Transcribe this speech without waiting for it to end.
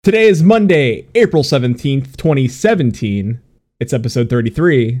Today is Monday, April 17th, 2017. It's episode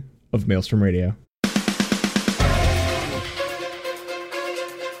 33 of Maelstrom Radio.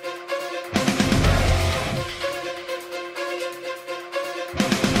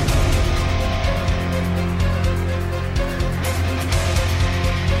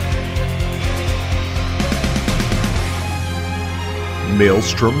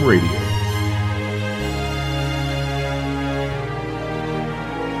 Maelstrom Radio.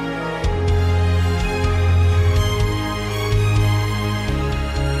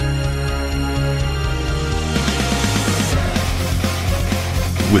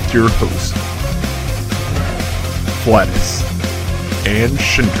 With your hosts, Flatus and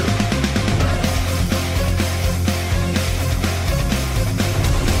Shinder.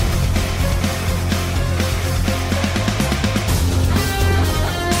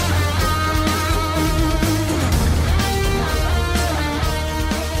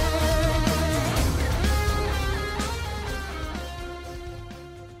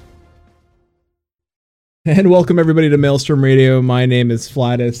 And welcome everybody to Maelstrom Radio. My name is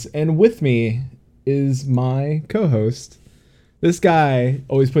Flatus, and with me is my co-host. This guy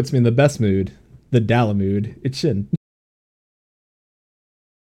always puts me in the best mood, the Dala mood. It's Shin.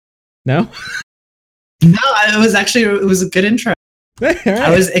 No? No, it was a good intro. Right. I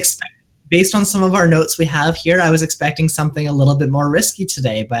was based on some of our notes we have here, I was expecting something a little bit more risky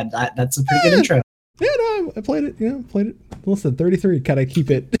today, but that's a pretty good intro. Yeah, no, I played it. Listen, 33, gotta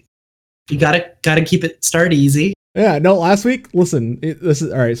keep it. You gotta keep it start easy. Yeah, no, last week, listen, this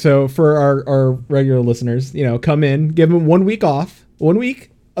is all right. So for our regular listeners, come in, give them 1 week off, 1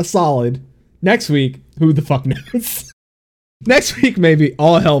 week, a solid. Next week, who the fuck knows? Next week, maybe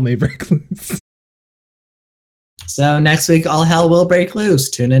all hell may break loose. So next week, all hell will break loose.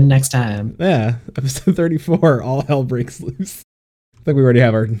 Tune in next time. Yeah, episode 34, all hell breaks loose. I think we already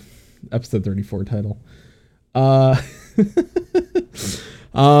have our episode 34 title.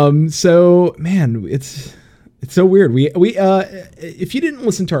 So man, it's so weird. We if you didn't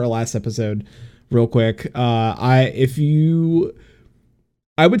listen to our last episode real quick, I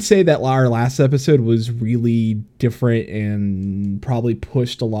would say that our last episode was really different and probably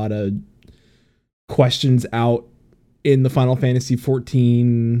pushed a lot of questions out in the Final Fantasy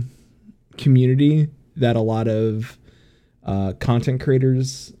XIV community that a lot of content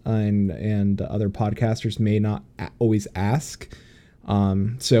creators and other podcasters may not always ask.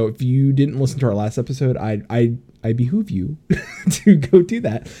 So if you didn't listen to our last episode, I behoove you to go do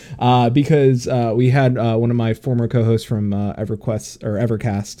that, because we had one of my former co-hosts from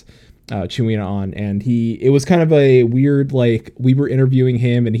Evercast, Chewina, on, and it was kind of a weird, like, we were interviewing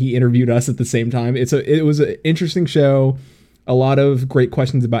him and he interviewed us at the same time. It was an interesting show. A lot of great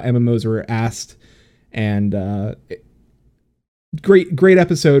questions about MMOs were asked, and great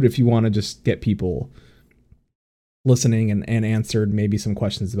episode if you want to just get people listening and answered maybe some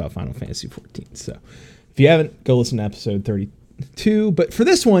questions about Final Fantasy XIV. So if you haven't, go listen to episode 32. But for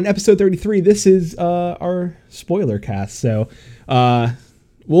this one, episode 33, this is our spoiler cast. So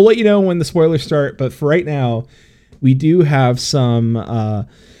we'll let you know when the spoilers start. But for right now, we do have some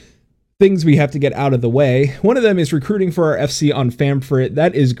things we have to get out of the way. One of them is recruiting for our FC on Famfrit.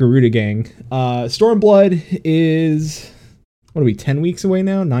 That is Garuda Gang. Stormblood is, what are we, 10 weeks away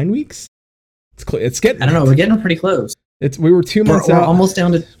now? 9 weeks? It's getting. I don't know. We're getting pretty close. We were 2 months out. We're almost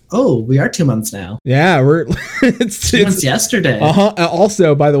down to. Oh, we are 2 months now. Yeah, we're. It's 2 months yesterday.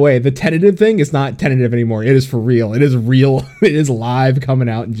 Also, by the way, the tentative thing is not tentative anymore. It is for real. It is real. It is live, coming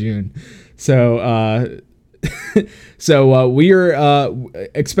out in June. So, we are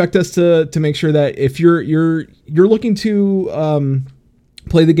expect us to make sure that if you're looking to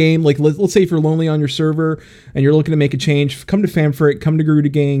play the game, like let's say if you're lonely on your server and you're looking to make a change, come to Famfrit, come to Garuda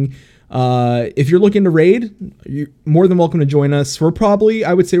Gang. If you're looking to raid, you're more than welcome to join us.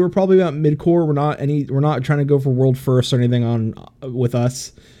 I would say we're probably about mid-core. We're not trying to go for world first or anything with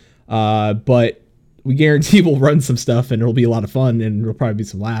us. But we guarantee we'll run some stuff and it'll be a lot of fun and it'll probably be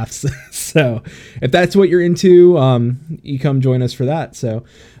some laughs. So if that's what you're into, you come join us for that. So,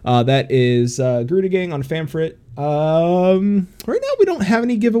 that is, Garuda Gang on Famfrit. Right now we don't have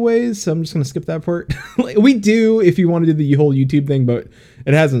any giveaways, so I'm just going to skip that part. We do if you want to do the whole YouTube thing, but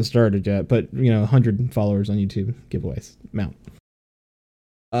it hasn't started yet. But 100 followers on YouTube giveaways mount.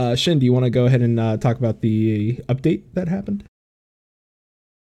 Shin, do you want to go ahead and talk about the update that happened?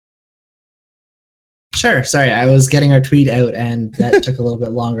 Sure. Sorry, I was getting our tweet out, and that took a little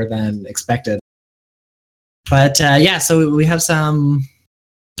bit longer than expected. But yeah, so we have some.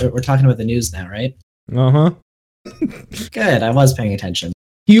 We're talking about the news now, right? Uh-huh. Good. I was paying attention.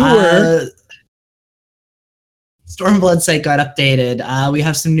 You were. Stormblood site got updated. We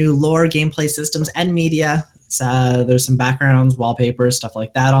have some new lore, gameplay systems, and media. There's some backgrounds, wallpapers, stuff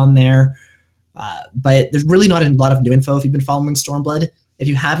like that on there. But there's really not a lot of new info if you've been following Stormblood. If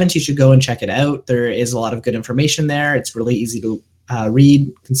you haven't, you should go and check it out. There is a lot of good information there. It's really easy to read,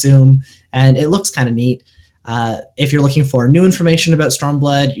 consume, and it looks kind of neat. If you're looking for new information about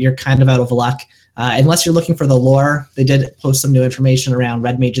Stormblood, you're kind of out of luck. Unless you're looking for the lore, they did post some new information around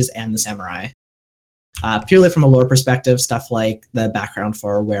red mages and the samurai. Purely from a lore perspective, stuff like the background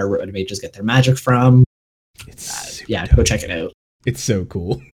for where red mages get their magic from. Go check it out. It's so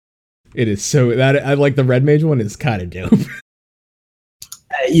cool. It is so that I like the red mage one is kind of dope.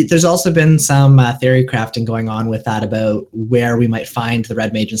 There's also been some theory crafting going on with that about where we might find the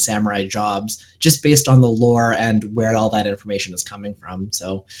red mage and samurai jobs, just based on the lore and where all that information is coming from.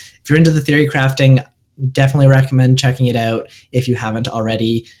 So if you're into the theory crafting, definitely recommend checking it out. If you haven't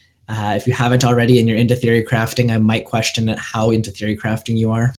already, and you're into theory crafting, I might question how into theory crafting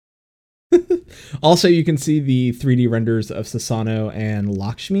you are. Also, you can see the 3D renders of Sasano and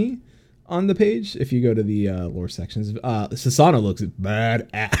Lakshmi on the page if you go to the lore sections. Sasano looks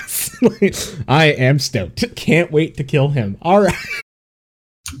badass. I am stoked. Can't wait to kill him. All right.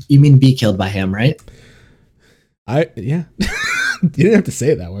 You mean be killed by him, right? Yeah. You didn't have to say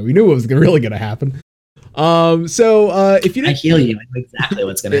it that way. We knew what was really going to happen. If you didn't, I heal you, I know exactly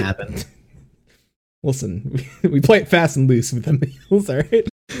what's going to happen. Listen, we play it fast and loose with the heals, all right?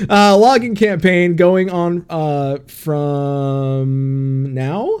 Login campaign going on from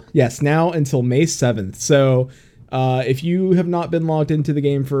now until May 7th. So if you have not been logged into the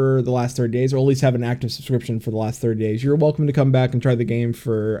game for the last 30 days, or at least have an active subscription for the last 30 days, you're welcome to come back and try the game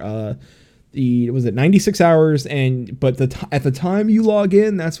for 96 hours. But at the time you log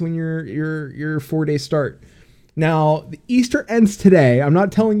in, that's when your 4-day start. Now, the Easter ends today. I'm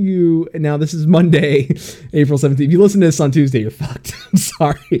not telling you now. This is Monday, April 17th. If you listen to this on Tuesday, you're fucked. I'm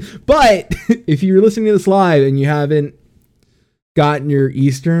sorry. But if you're listening to this live and you haven't gotten your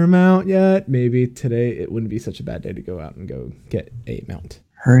Easter mount yet, maybe today it wouldn't be such a bad day to go out and go get a mount.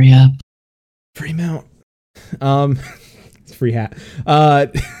 Hurry up. Free mount. It's a free hat.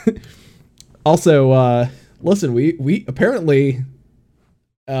 Also, listen, we apparently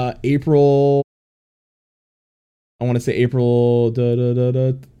April... I want to say April, May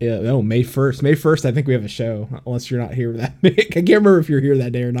 1st. May 1st, I think we have a show, unless you're not here that day. I can't remember if you're here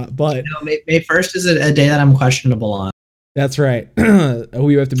that day or not, but... No, May 1st is a day that I'm questionable on. That's right.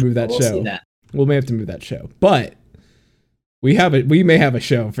 We have to move that we'll show. See that. We may have to move that show, but we may have a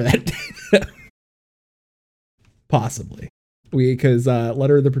show for that day. Possibly. Because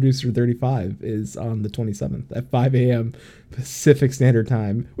Letter of the Producer 35 is on the 27th at 5 a.m. Pacific Standard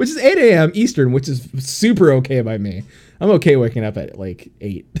Time, which is 8 a.m. Eastern, which is super okay by me. I'm okay waking up at like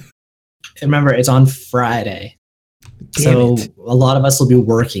 8. Remember, it's on Friday. So a lot of us will be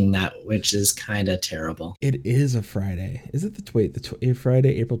working that, which is kind of terrible. It is a Friday. Is it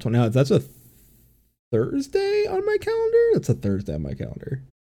Friday, April 20th? No, that's a Thursday on my calendar? That's a Thursday on my calendar.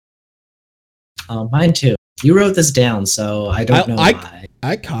 Mine too. You wrote this down, so I don't know why.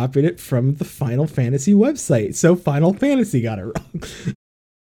 I copied it from the Final Fantasy website, so Final Fantasy got it wrong.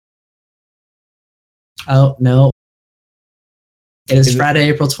 Oh, no. It is Friday,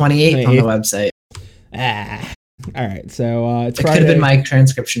 April 28th on the website. All right, so it's it Friday. Could have been my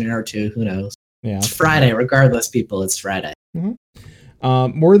transcription error too, who knows? Yeah, it's Friday, regardless, people, it's Friday. Mm-hmm.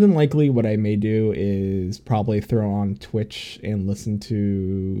 More than likely, what I may do is probably throw on Twitch and listen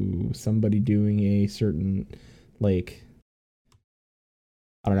to somebody doing a certain, like,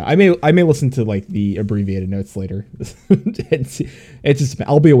 I don't know. I may listen to like the abbreviated notes later. It's just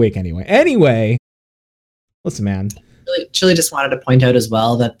I'll be awake anyway. Anyway, listen, man. Chili just wanted to point out as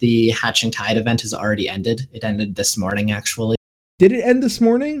well that the Hatching Tide event has already ended. It ended this morning, actually. Did it end this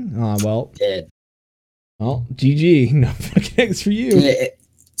morning? Oh, well. It did. Well, GG. No, thanks for you.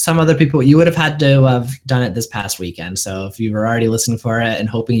 Some other people, you would have had to have done it this past weekend. So if you were already listening for it and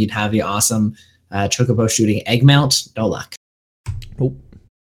hoping you'd have the awesome Chocobo shooting egg mount, no luck. Nope.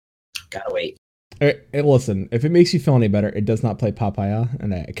 Gotta wait. Hey, listen, if it makes you feel any better, it does not play Papaya,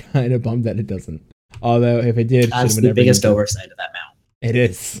 and I kind of bummed that it doesn't. Although, if it did, that's the biggest oversight of that mount. It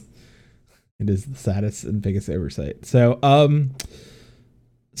is. It is the saddest and biggest oversight. So,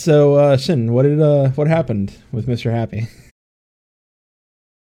 Shin, what happened with Mr. Happy?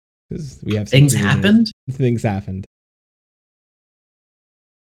 Because we have things happened. Things happened.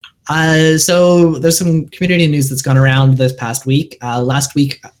 So there's some community news that's gone around this past week. Last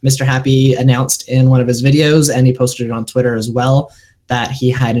week, Mr. Happy announced in one of his videos, and he posted it on Twitter as well, that he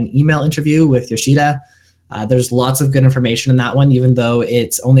had an email interview with Yoshida. There's lots of good information in that one, even though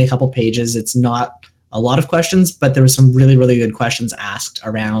it's only a couple pages. It's not a lot of questions, but there were some really, really good questions asked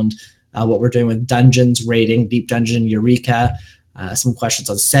around what we're doing with dungeons, raiding, deep dungeon, Eureka, some questions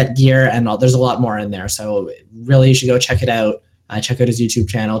on set gear, and there's a lot more in there. So really, you should go check it out. Check out his YouTube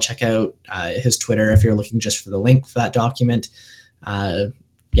channel. Check out his Twitter if you're looking just for the link for that document.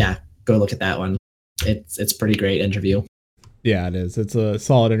 Yeah, go look at that one. It's a pretty great interview. Yeah, it is. It's a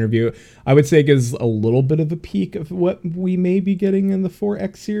solid interview. I would say it gives a little bit of a peek of what we may be getting in the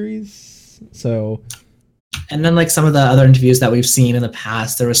 4X series. So, and then like some of the other interviews that we've seen in the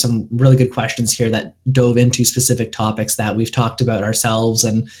past, there were some really good questions here that dove into specific topics that we've talked about ourselves,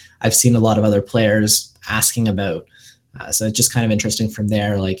 and I've seen a lot of other players asking about. So it's just kind of interesting from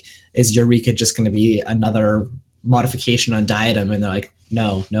there. Like, is Eureka just going to be another modification on Diadem? And they're like,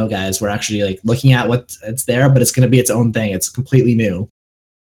 no, guys, we're actually like looking at what it's there, but it's going to be its own thing. It's completely new.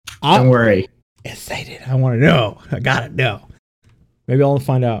 Don't worry. Excited. I want to know. I gotta know. Maybe I'll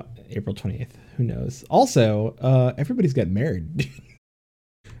find out April 28th. Who knows? Also, everybody's getting married.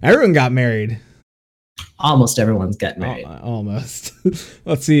 Everyone got married. Almost everyone's getting married. Almost.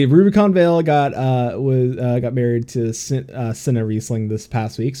 Let's see. Rubicon Vale got married to Cinna Riesling this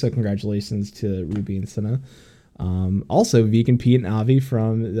past week. So congratulations to Ruby and Cinna. Also, Vegan Pete and Avi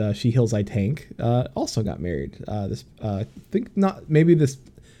from She Heals I Tank also got married. I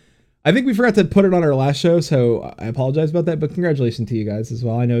think we forgot to put it on our last show, so I apologize about that. But congratulations to you guys as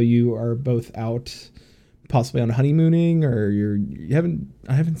well. I know you are both out, possibly on honeymooning, or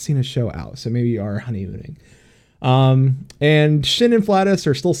I haven't seen a show out, so maybe you are honeymooning. And Shin and Flatus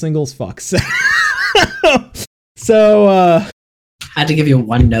are still singles fucks. So had to give you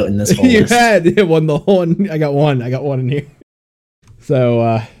one note in this whole you list. had one, the whole one. I got one in here.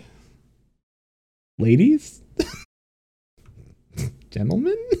 So ladies,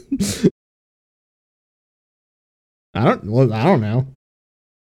 gentlemen, I don't know.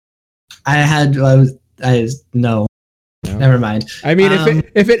 No. Never mind. I mean,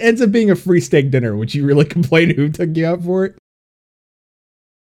 if it ends up being a free steak dinner, would you really complain who took you out for it?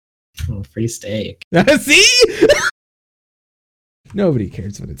 Oh, free steak. See? Nobody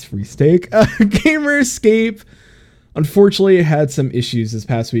cares when it's free steak. Gamer Escape, unfortunately, had some issues this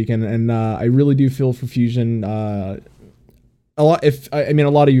past weekend, and I really do feel for Fusion. A lot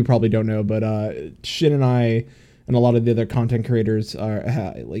of you probably don't know, but Shin and I and a lot of the other content creators are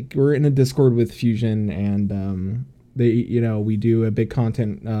we're in a Discord with Fusion, and we do a big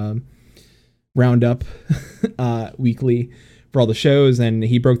content roundup weekly for all the shows, and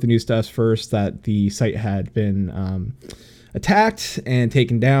he broke the news to us first that the site had been attacked and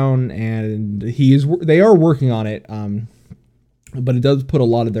taken down, and they are working on it, but it does put a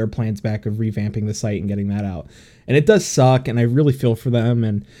lot of their plans back of revamping the site and getting that out, and it does suck, and I really feel for them.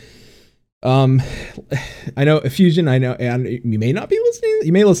 And I know Fusion, and you may not be listening,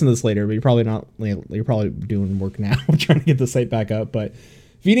 you may listen to this later, but you're probably not. You're probably doing work now trying to get the site back up. But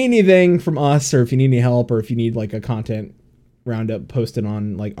if you need anything from us, or if you need any help, or if you need like a content roundup posted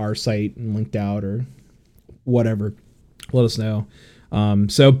on like our site and linked out or whatever, let us know.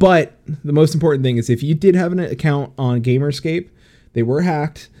 But the most important thing is, if you did have an account on Gamerscape, they were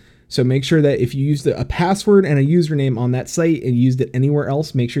hacked. So make sure that if you used a password and a username on that site and used it anywhere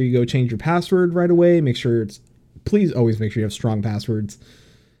else, make sure you go change your password right away. Please always make sure you have strong passwords,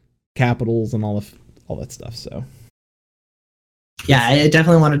 capitals, and all that stuff. So yeah, I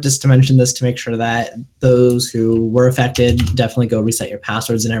definitely wanted just to mention this to make sure that those who were affected definitely go reset your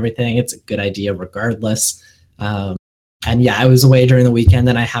passwords and everything. It's a good idea regardless. And yeah, I was away during the weekend,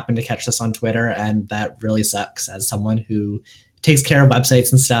 and I happened to catch this on Twitter, and that really sucks as someone who takes care of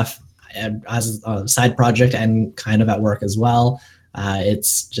websites and stuff as a side project and kind of at work as well.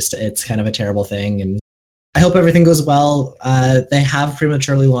 It's kind of a terrible thing, and I hope everything goes well. They have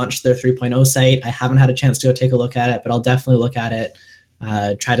prematurely launched their 3.0 site. I haven't had a chance to go take a look at it, but I'll definitely look at it.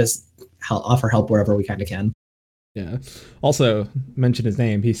 Try to offer help wherever we kind of can. Yeah. Also, mention his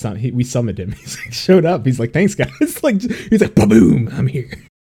name. We summoned him. He's like, showed up. He's like, thanks, guys. He's like, boom, I'm here.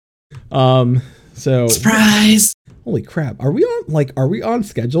 So surprise. Holy crap! Are we on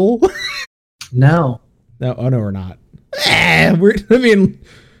schedule? No. No. Oh no, we're not.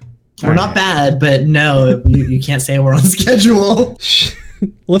 We're not bad, but no, you can't say we're on schedule.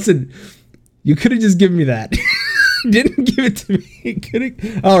 Listen, you could have just given me that. Didn't give it to me.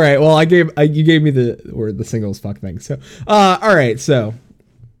 All right. Well, you gave me the singles fuck thing. So, all right. So,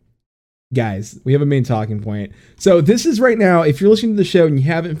 guys, we have a main talking point. So this is right now. If you're listening to the show and you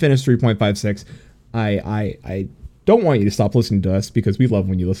haven't finished 3.56, I don't want you to stop listening to us because we love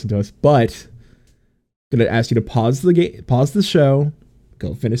when you listen to us. But I'm gonna ask you to pause the show,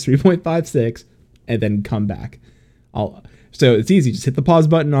 go finish 3.56, and then come back. So it's easy. Just hit the pause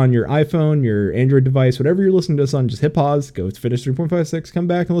button on your iPhone, your Android device, whatever you're listening to us on. Just hit pause, go finish 3.56, come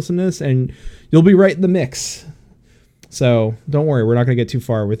back and listen to this, and you'll be right in the mix. So don't worry, we're not going to get too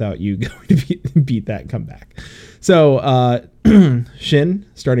far without you going to beat that and come back. So Shin,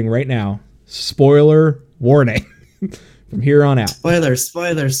 starting right now, spoiler warning from here on out. Spoilers.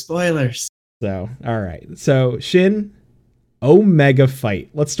 So, all right. So Shin, Omega fight.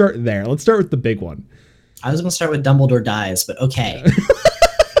 Let's start there. Let's start with the big one. I was going to start with Dumbledore dies, but okay.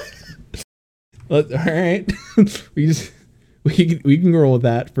 All right. we can roll with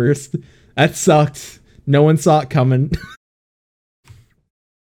that first. That sucked. No one saw it coming.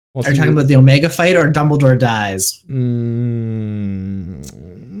 Are you talking about the Omega fight or Dumbledore dies? A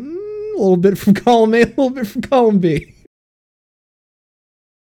little bit from column A, a little bit from column B.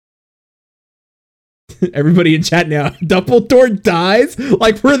 Everybody in chat now. Dumbledore dies?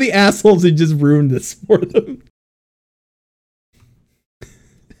 Like, we're the assholes who just ruined this for them.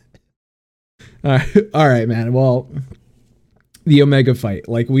 All right, man. Well, the Omega fight.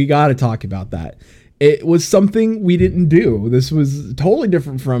 Like, we got to talk about that. It was something we didn't do. This was totally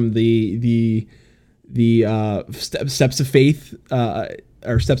different from the Steps of Faith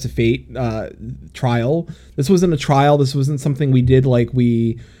or Steps of Fate trial. This wasn't a trial. This wasn't something we did like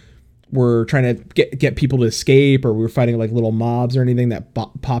we were trying to get people to escape, or we were fighting like little mobs or anything that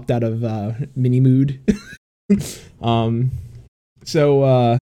popped out of Mini Mood.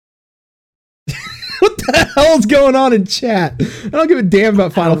 So what the hell is going on in chat? I don't give a damn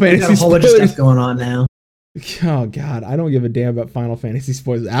about Final Fantasy. Got a whole bunch of stuff going on now. Oh god, I don't give a damn about Final Fantasy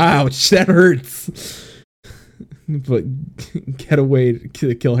spoilers. Ouch, that hurts. But get away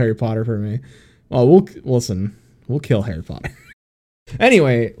to kill Harry Potter for me. Well, we'll kill Harry Potter.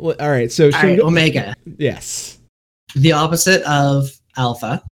 Anyway, all right. So all right, Omega. Yes. The opposite of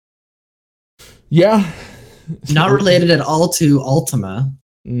Alpha. Yeah. Not related at all to Ultima.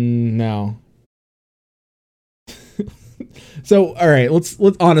 No. So, all right, let's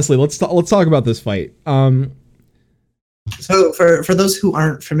talk about this fight. So for those who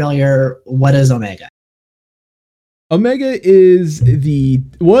aren't familiar, what is Omega? Omega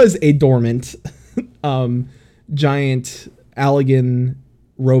was a dormant giant Allagan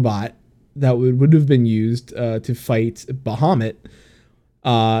robot that would have been used to fight Bahamut.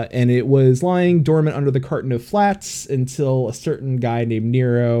 And it was lying dormant under the Carton of Flats until a certain guy named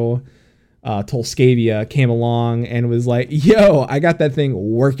Nero Tolskavia came along and was like, yo, I got that thing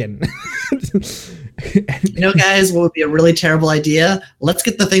working. You know, guys, what would be a really terrible idea? Let's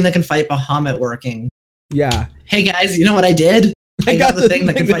get the thing that can fight Bahamut working. Yeah. Hey, guys, you know what I did? I got the thing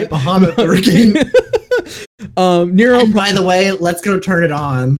that can fight Bahamut working. Nero. And by the way, let's go turn it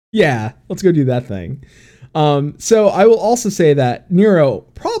on. Yeah, let's go do that thing. So I will also say that Nero,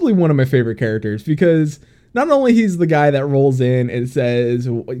 probably one of my favorite characters, because not only he's the guy that rolls in and says,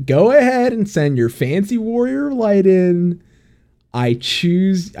 go ahead and send your fancy warrior of light in. I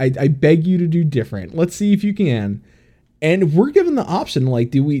beg you to do different. Let's see if you can. And we're given the option,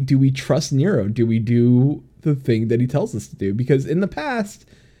 like, do we trust Nero? Do we do the thing that he tells us to do? Because in the past,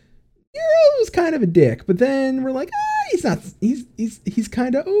 Nero was kind of a dick, but then we're like, he's not, he's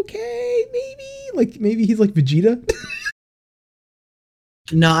kind of okay, maybe he's like Vegeta.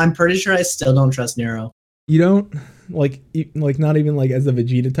 No, I'm pretty sure I still don't trust Nero. You don't like not even like as a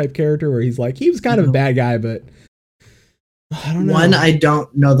Vegeta type character where he's like, he was kind of a bad guy, but I don't know. One, I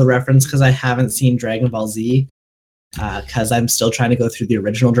don't know the reference because I haven't seen Dragon Ball Z, because I'm still trying to go through the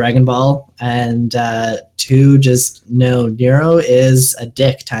original Dragon Ball. And two, just no, Nero is a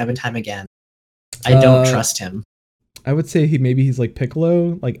dick time and time again. I don't trust him. I would say he's like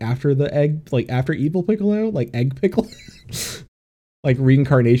Piccolo, like after the egg, like after evil Piccolo, like egg Piccolo, like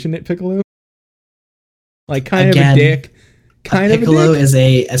reincarnation at Piccolo. Like kind of a dick. Piccolo is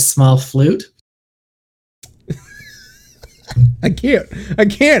a small flute. I can't.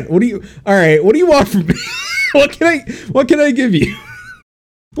 What do you want from me? What can I give you?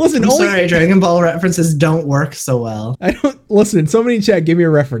 Listen, I'm sorry, Dragon Ball references don't work so well. I don't listen. Somebody in chat, give me a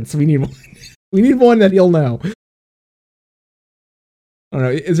reference. We need one. We need one that he'll know. I don't know.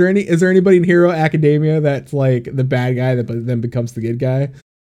 Is there anybody in Hero Academia that's like the bad guy that then becomes the good guy?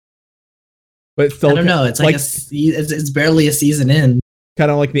 But still, I don't know. It's like it's barely a season in.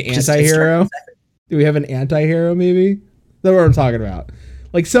 Kind of like the anti-hero. Do we have an anti-hero? Maybe that's what I'm talking about.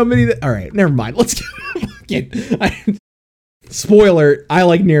 Like somebody that. All right, never mind. Let's get. Spoiler: I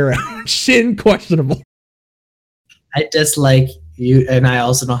like Nero. Shin questionable. I dislike you, and I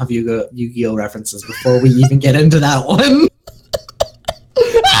also don't have Yu-Gi-Oh references before we even get into that one.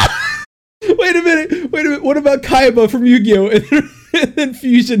 Wait a minute. What about Kaiba from Yu-Gi-Oh? And then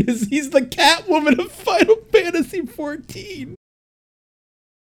Fusion he's the Catwoman of Final Fantasy. Fantasy 14.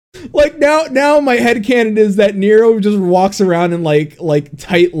 Like now my headcanon is that Nero just walks around in like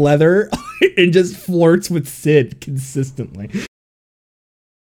tight leather and just flirts with Sid consistently.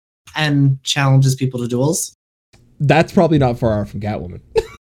 And challenges people to duels. That's probably not far off from Catwoman.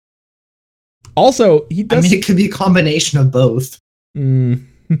 Also, he does. I mean, it could be a combination of both. Mm.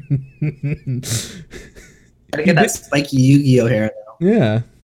 Gotta get that spiky Yu-Gi-Oh hair though. Yeah.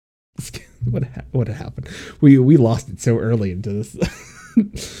 What happened? We lost it so early into this.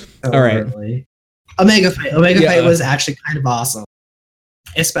 All right. Early. Omega Fight was actually kind of awesome,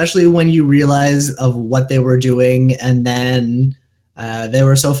 especially when you realize of what they were doing, and then they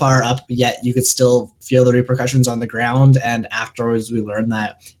were so far up, yet you could still feel the repercussions on the ground. And afterwards, we learned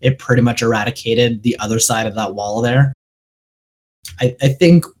that it pretty much eradicated the other side of that wall there. I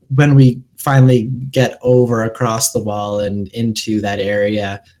think when we finally get over across the wall and into that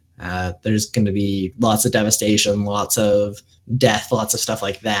area, there's going to be lots of devastation, lots of death, lots of stuff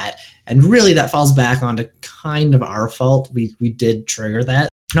like that. And really that falls back onto kind of our fault. We did trigger that.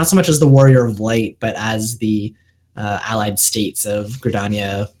 Not so much as the Warrior of Light, but as the allied states of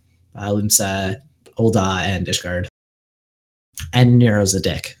Gridania, Limsa, Ul'dah, and Ishgard. And Nero's a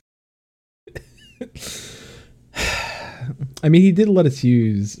dick. I mean, he did let us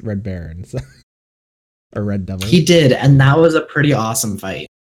use Red Baron, so. Or Red Devil. He did, and that was a pretty awesome fight.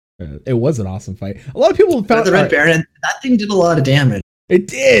 It was an awesome fight. A lot of people found the Red Baron, that thing did a lot of damage. It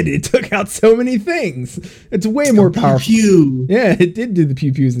did. It took out so many things. It's way more powerful. Pew. Yeah, it did do the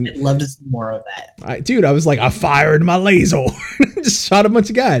pew pews. I'd love to see more of that. I was like, I fired my laser. Just shot a bunch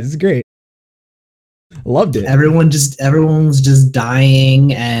of guys. It's great. Loved it. Everyone was just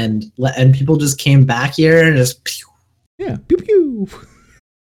dying, and people just came back here and just pew. Yeah, pew pew.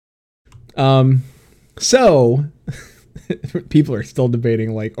 So people are still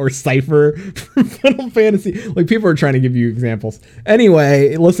debating, like, or Cypher from Final Fantasy. Like, people are trying to give you examples.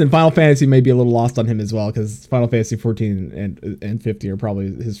 Anyway, listen, Final Fantasy may be a little lost on him as well, because Final Fantasy 14 and 50 are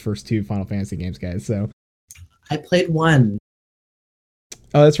probably his first two Final Fantasy games, guys. So I played one.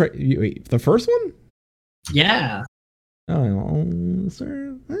 Oh, that's right. Wait, the first one? Yeah. Oh,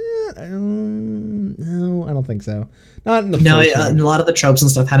 sir. No, I don't think so. Not in the first one. A lot of the tropes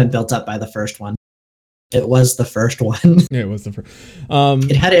and stuff hadn't built up by the first one. It was the first one. Yeah, it was the first.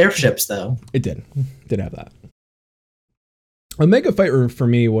 It had airships, though. It did have that. Omega Fight for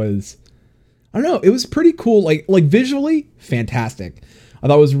me was, I don't know, it was pretty cool. Like visually, fantastic. I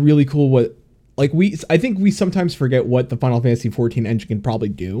thought it was really cool I think we sometimes forget what the Final Fantasy 14 engine can probably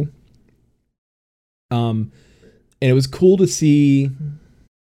do. And it was cool to see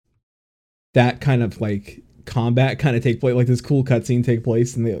that kind of like combat kind of take place, like this cool cutscene take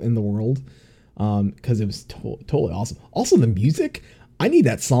place in the world. Because it was totally awesome. Also, the music, I need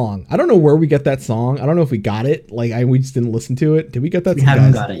that song. I don't know where we get that song. I don't know if we got it. We just didn't listen to it. Did we get that? We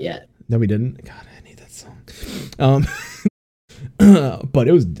haven't got it yet. No, we didn't. God, I need that song. But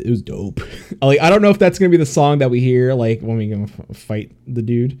it was dope. I don't know if that's gonna be the song that we hear when we go fight the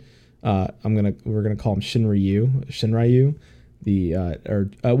dude. We're gonna call him Shinryu.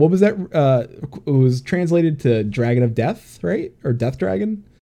 What was that? It was translated to Dragon of Death, right? Or Death Dragon.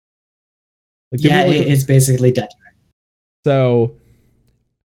 It's basically Death Dragon. So,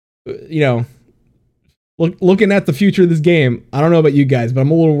 looking at the future of this game, I don't know about you guys, but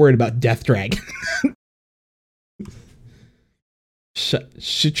I'm a little worried about Death Dragon.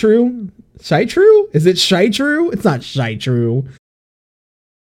 Shitru? Is it Shitru? It's not Shitru.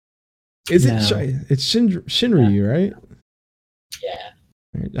 Is it? It's Shinryu, right? Yeah.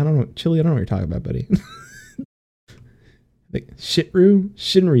 I don't know. Chili, I don't know what you're talking about, buddy.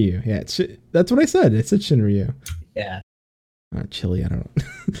 Shinryu. Yeah, that's what I said. It said Shinryu. Yeah. Chili, I don't know.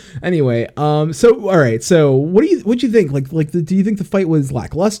 Anyway, so all right. So what'd you think? Do you think the fight was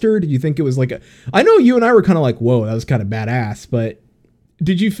lackluster? Did you think it was I know you and I were kind of like, whoa, that was kind of badass, but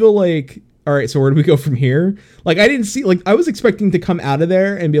did you feel like, all right, so where do we go from here? I didn't see, I was expecting to come out of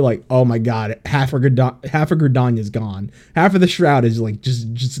there and be like, oh my God, half of Gridania's gone. Half of the shroud is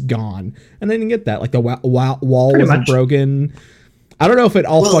just gone. And I didn't get that. The wall wasn't broken. I don't know if it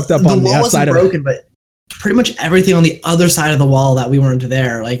all fucked up on the outside of it. Broken, but pretty much everything on the other side of the wall that we weren't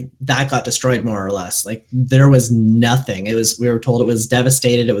there, that got destroyed more or less. There was nothing. We were told it was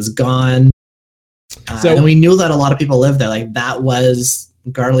devastated. It was gone. And we knew that a lot of people lived there. That was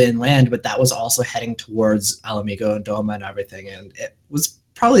Garlean land, but that was also heading towards Alamigo and Doma and everything, and it was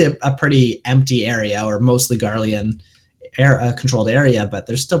probably a pretty empty area, or mostly Garlean controlled area, but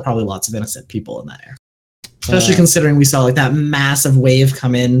there's still probably lots of innocent people in that area, especially considering we saw that massive wave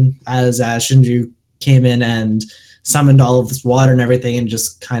come in as Shinju came in and summoned all of this water and everything and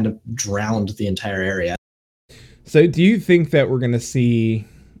just kind of drowned the entire area. So do you think that we're gonna see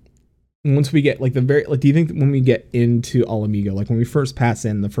once we get like do you think that when we get into Alamigo, like when we first pass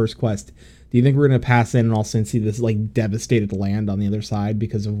in the first quest, do you think we're gonna pass in and also see this like devastated land on the other side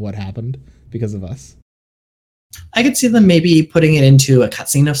because of what happened because of us? I could see them maybe putting it into a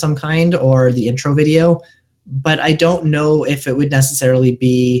cutscene of some kind or the intro video, but I don't know if it would necessarily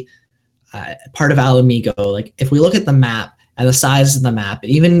be part of Alamigo. Like if we look at the map and the size of the map,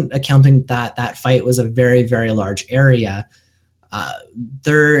 even accounting that that fight was a very, very large area,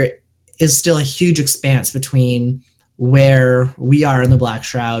 there is still a huge expanse between where we are in the Black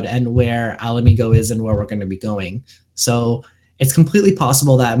Shroud and where Alamigo is and where we're going to be going. So it's completely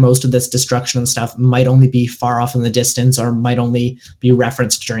possible that most of this destruction and stuff might only be far off in the distance or might only be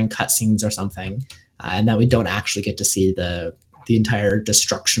referenced during cutscenes or something, and that we don't actually get to see the entire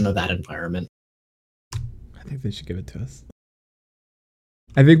destruction of that environment. I think they should give it to us.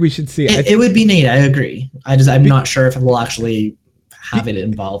 I think we should see it. It would be neat. I agree. I'm not sure if we'll actually have it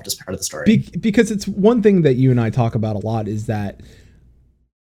involved as part of the story. Because it's one thing that you and I talk about a lot is that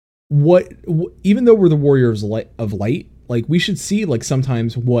even though we're the warriors of light, like we should see like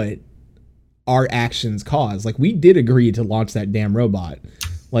sometimes what our actions cause. Like we did agree to launch that damn robot.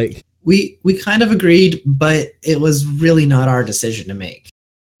 Like we kind of agreed, but it was really not our decision to make.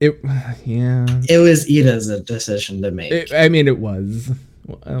 It was Ida's decision to make. It was.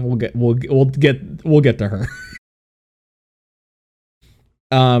 We'll get to her.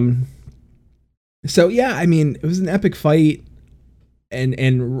 So yeah, I mean, it was an epic fight, and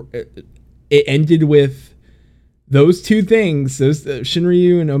it ended with those two things, those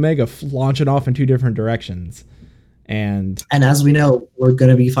Shinryu and Omega launching off in two different directions, and as we know, we're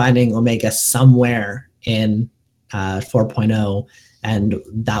going to be finding Omega somewhere in 4.0, and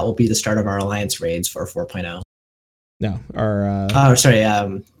that will be the start of our alliance raids for 4.0. No, our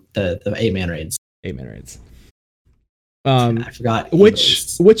the 8-man raids. 8-man raids. I forgot.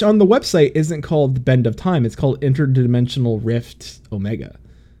 Which on the website isn't called Bend of Time. It's called Interdimensional Rift Omega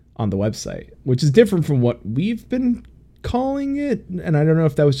on the website, which is different from what we've been calling it. And I don't know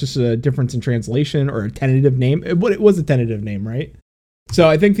if that was just a difference in translation or a tentative name, but it was a tentative name, right? So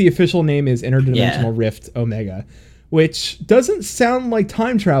I think the official name is Interdimensional Rift Omega, which doesn't sound like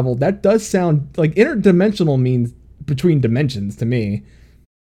time travel. That does sound like interdimensional means between dimensions to me.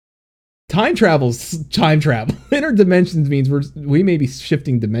 Time travel's time travel. Interdimensions means we may be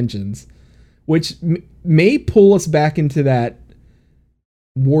shifting dimensions, which may pull us back into that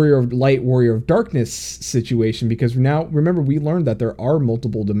warrior of light, warrior of darkness situation, because now, remember, we learned that there are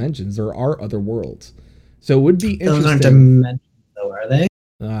multiple dimensions. There are other worlds. So it would be interesting. Those aren't dimensions, though, are they?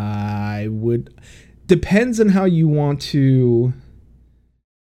 Depends on how you want to.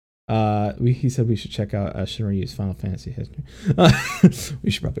 He said we should check out Shinryu's Final Fantasy history.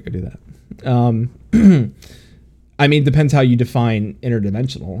 We should probably go do that. I mean, depends how you define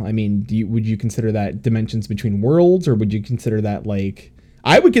interdimensional. I mean, would you consider that dimensions between worlds, or would you consider that like?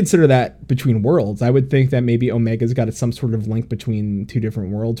 I would consider that between worlds. I would think that maybe Omega's got some sort of link between two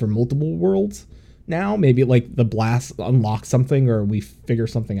different worlds or multiple worlds. Now, maybe like the blast unlocks something, or we figure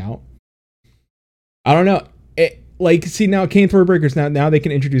something out. I don't know. See, now Cane Throrbreakers, now they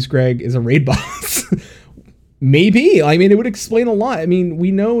can introduce Greg as a raid boss. Maybe. I mean, it would explain a lot. I mean, we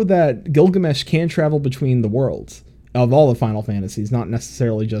know that Gilgamesh can travel between the worlds of all the Final Fantasies, not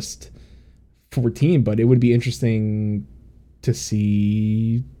necessarily just 14, but it would be interesting to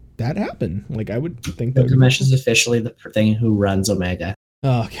see that happen. Like, I would think that Gilgamesh is officially the thing who runs Omega.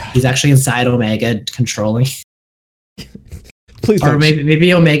 Oh, God. He's actually inside Omega controlling. Please Or don't.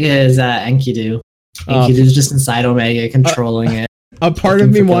 maybe Omega is Enkidu. Enkidu's just inside Omega controlling it. A part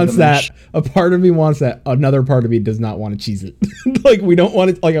of me wants that. A part of me wants that. Another part of me does not want to cheese it. Like, we don't want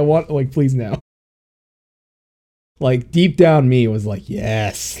it. Like, I want, like, please now. Like, deep down me was like,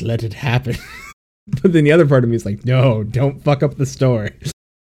 yes, let it happen. But then the other part of me is like, no, don't fuck up the story.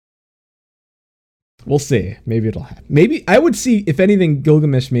 We'll see. Maybe it'll happen. Maybe I would see, if anything,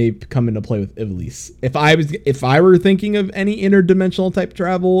 Gilgamesh may come into play with Ivalice. If I were thinking of any interdimensional type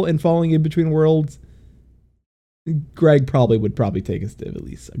travel and falling in between worlds, Greg would probably take us to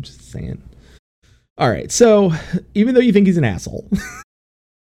Ivalice. I'm just saying. All right. So even though you think he's an asshole,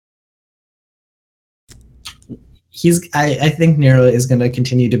 I think Nero is going to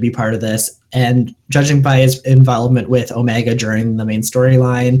continue to be part of this, and judging by his involvement with Omega during the main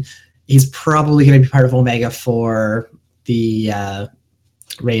storyline, he's probably going to be part of Omega for the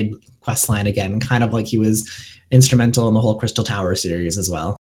raid questline again, kind of like he was instrumental in the whole Crystal Tower series as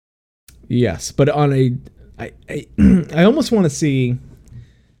well. Yes, but on I almost want to see.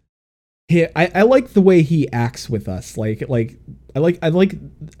 I like the way he acts with us. Like I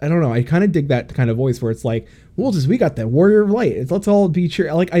don't know. I kind of dig that kind of voice where it's like, we got that warrior of light. Let's all be cheer.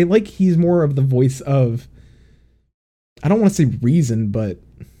 I like he's more of the voice of, I don't want to say reason, but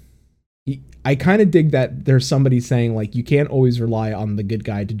I kind of dig that there's somebody saying like, you can't always rely on the good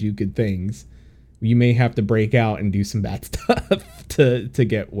guy to do good things. You may have to break out and do some bad stuff to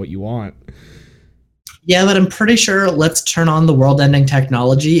get what you want. Yeah, but I'm pretty sure let's turn on the world-ending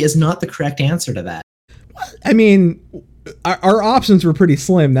technology is not the correct answer to that. I mean, our options were pretty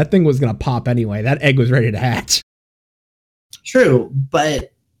slim. That thing was going to pop anyway. That egg was ready to hatch. True,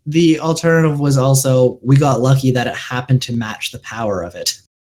 but the alternative was also we got lucky that it happened to match the power of it.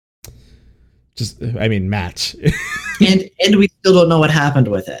 Match. and we still don't know what happened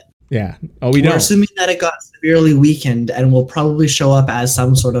with it. Yeah. Oh, we don't. We're assuming that it got severely weakened and will probably show up as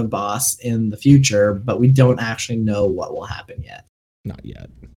some sort of boss in the future, but we don't actually know what will happen yet. Not yet.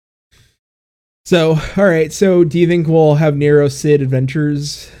 So, all right. So, do you think we'll have Nero Cid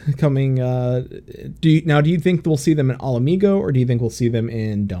adventures coming? Do you think we'll see them in All Amigo, or do you think we'll see them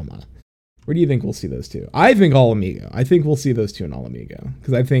in Doma? Where do you think we'll see those two? I think All Amigo. I think we'll see those two in All Amigo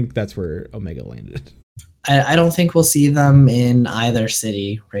because I think that's where Omega landed. I don't think we'll see them in either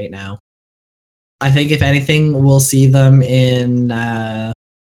city right now. I think if anything, we'll see them in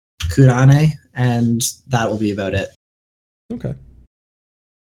Kurane, and that will be about it. Okay.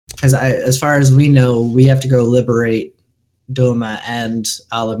 Because as far as we know, we have to go liberate Doma and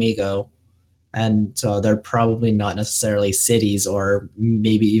Al Amigo, and so they're probably not necessarily cities or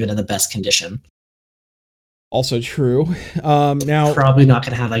maybe even in the best condition. Also true. Now probably not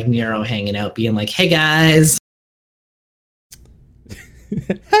gonna have like Nero hanging out, being like, "Hey guys,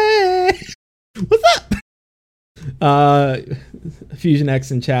 hey, what's up?" Fusion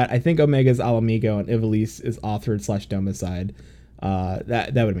X in chat. I think Omega's Al Amigo and Ivalice is Authored/Domicide.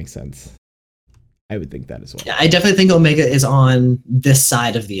 That would make sense. I would think that as well. Yeah, I definitely think Omega is on this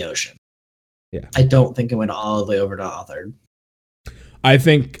side of the ocean. Yeah, I don't think it went all the way over to Authored. I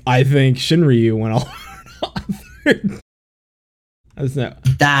think Shinryu went all.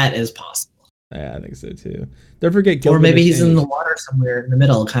 That is possible. Yeah, I think so too. Don't forget Gilgamesh, or maybe he's in the water somewhere in the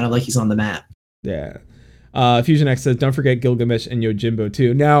middle, kind of like he's on the map. Yeah. Fusion X says, don't forget Gilgamesh and Yojimbo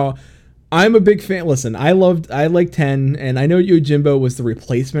too. Now, I'm a big fan. Listen, I like 10, and I know Yojimbo was the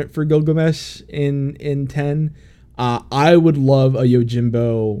replacement for Gilgamesh in 10. I would love a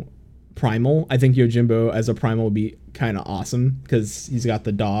Yojimbo primal. I think Yojimbo as a primal would be kind of awesome because he's got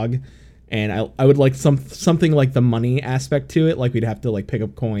the dog. And I would like something like the money aspect to it, like we'd have to like pick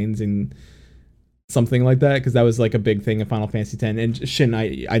up coins and something like that, because that was like a big thing in Final Fantasy X. And Shin,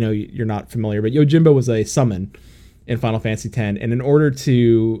 I know you're not familiar, but Yojimbo was a summon in Final Fantasy X, and in order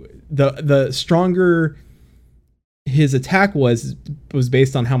to the stronger his attack was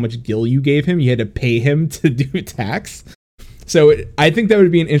based on how much gil you gave him. You had to pay him to do attacks. So I think that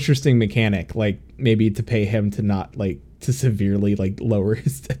would be an interesting mechanic, like maybe to pay him to not like to severely like lower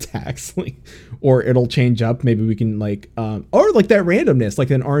his attacks, like, or it'll change up. Maybe we can like or like that randomness, like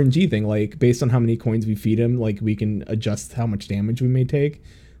an RNG thing, like based on how many coins we feed him, like we can adjust how much damage we may take.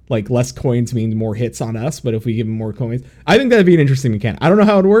 Like less coins means more hits on us, but if we give him more coins, I think that'd be an interesting mechanic. I don't know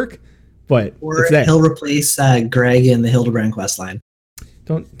how it'd work, but or he'll replace Greg in the Hildebrand quest line.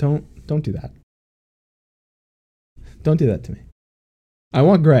 Don't do that. Don't do that to me. I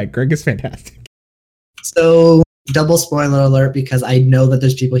want Greg. Greg is fantastic. So, double spoiler alert, because I know that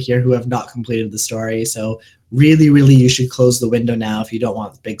there's people here who have not completed the story. So, really, you should close the window now if you don't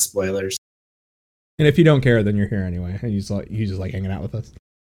want big spoilers. And if you don't care, then you're here anyway, and you just like hanging out with us.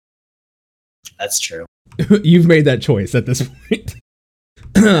 That's true. You've made that choice at this point.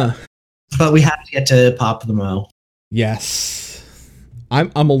 But we have to get to Pop the Mo. Yes,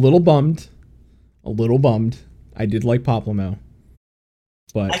 I'm a little bummed. I did like Poplamo,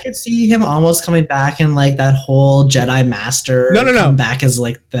 but I could see him almost coming back in like that whole Jedi Master. No. Come back as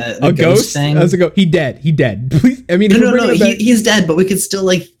like the ghost thing. As a ghost. He dead. Please, I mean, no. He's dead, but we could still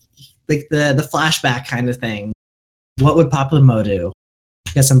like the flashback kind of thing. What would Poplamo do?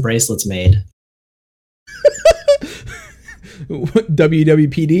 Get some bracelets made.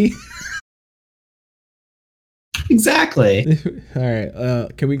 WWPD. Exactly. All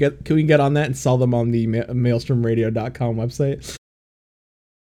right. Can we get on that and sell them on the maelstromradio.com website?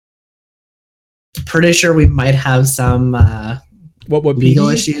 Pretty sure we might have some what legal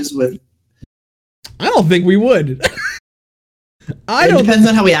issues with. I don't think we would. It depends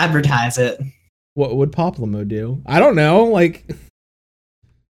on how we advertise it. What would Poplamo do? I don't know. Like,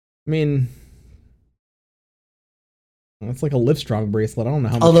 I mean, it's like a Livestrong bracelet. I don't know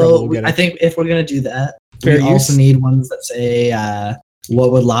how much trouble we'll get. I think if we're gonna do that, fair we use. Also need ones that say,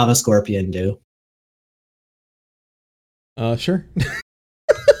 "What would Lava Scorpion do?" Sure.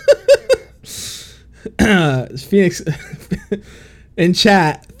 Phoenix in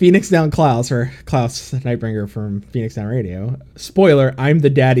chat. Phoenix Down Klaus, or Klaus Nightbringer from Phoenix Down Radio. Spoiler: I'm the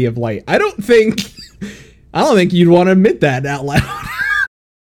daddy of light. I don't think you'd want to admit that out loud.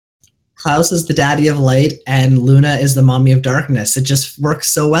 Klaus is the daddy of light, and Luna is the mommy of darkness. It just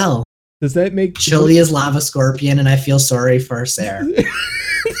works so well. Does that make Chili is Lava Scorpion, and I feel sorry for Sarah.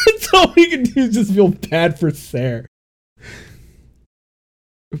 That's all we can do is just feel bad for Sarah.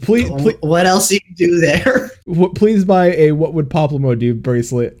 Please, what else do you do there? Please buy a What Would Poplamo Do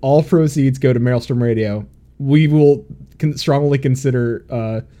bracelet. All proceeds go to Maelstrom Radio. We will strongly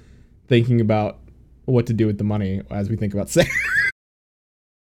consider thinking about what to do with the money as we think about Sarah.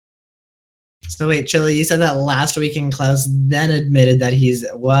 So wait, Chili, you said that last week, and Klaus then admitted that he's,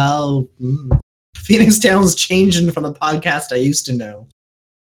 Phoenix Town's changing from the podcast I used to know.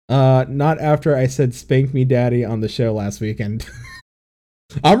 Not after I said "Spank Me Daddy" on the show last weekend.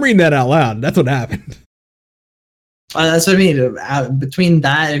 I'm reading that out loud. That's what happened. That's what I mean. Between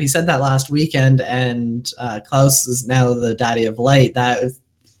that, if he said that last weekend, and Klaus is now the daddy of light, that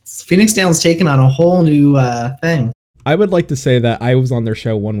Phoenix Down's taken on a whole new thing. I would like to say that I was on their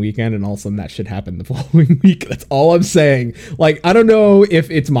show one weekend and all of a sudden that shit happened the following week. That's all I'm saying. Like, I don't know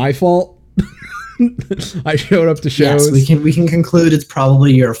if it's my fault. I showed up to shows. Yes, we can conclude it's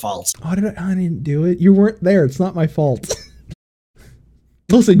probably your fault. Oh, I didn't do it. You weren't there. It's not my fault.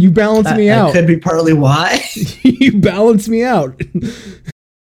 Listen, you balanced me out. That could be partly why. You balanced me out.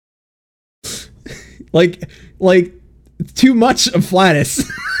 like too much of Flatus.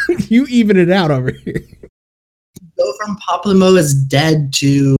 You even it out over here. Go from Poplamo is dead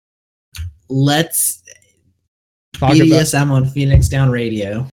to let's talk BDSM on Phoenix Down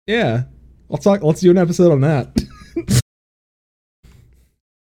Radio. Yeah. Let's do an episode on that.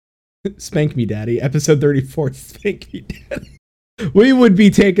 Spank Me Daddy, episode 34, Spank Me Daddy. We would be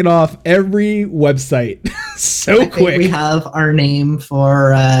taking off every website so quick. We have our name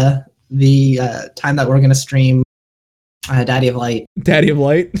for the time that we're going to stream Daddy of Light. Daddy of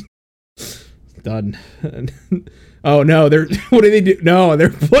Light? Done. Oh no, what do they do? No,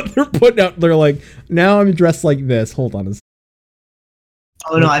 they're putting out, they're like, now I'm dressed like this. Hold on a second.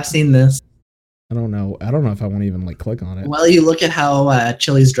 Oh no, I've seen this. I don't know if I want to even like click on it. Well, you look at how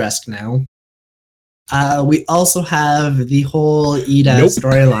Chili's dressed now. We also have the whole Ida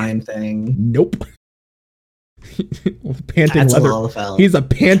storyline thing. Nope. Panting That's leather. He's a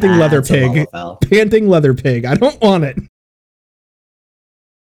panting leather pig. Panting leather pig. I don't want it.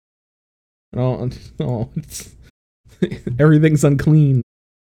 Oh, everything's unclean.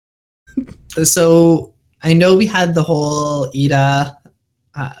 So I know we had the whole Ida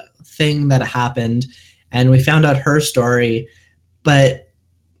thing that happened, and we found out her story, but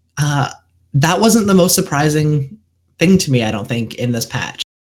that wasn't the most surprising thing to me, I don't think, in this patch.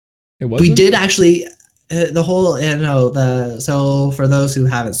 It wasn't? We did actually the whole, so for those who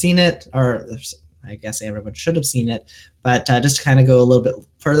haven't seen it, or I guess everyone should have seen it, but just to kind of go a little bit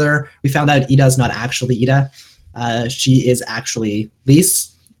further, we found out Ida's not actually Ida. She is actually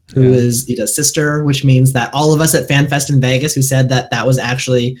Lise, who is Ida's sister, which means that all of us at FanFest in Vegas who said that was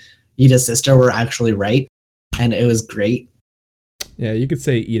actually Ida's sister were actually right, and it was great. Yeah, you could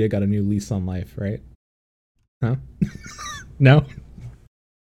say Ida got a new lease on life, right? Huh? No?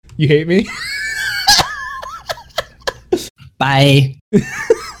 You hate me? Bye.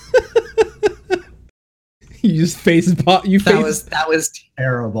 You just face pop. That was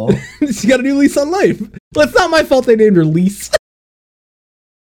terrible. She got a new lease on life. Well, it's not my fault they named her Lise.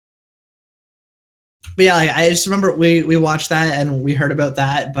 But yeah, I just remember we watched that and we heard about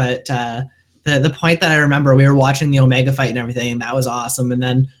that. But the point that I remember, we were watching the Omega fight and everything, and that was awesome. And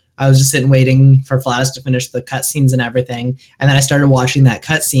then I was just sitting waiting for Flatus to finish the cutscenes and everything. And then I started watching that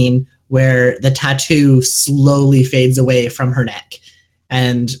cutscene where the tattoo slowly fades away from her neck.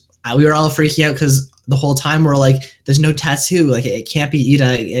 And we were all freaking out because the whole time we're like, there's no tattoo. Like, it can't be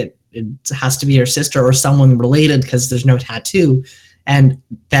Ida. It has to be her sister or someone related because there's no tattoo. And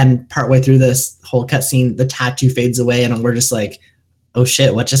then partway through this whole cutscene, the tattoo fades away, and we're just like, oh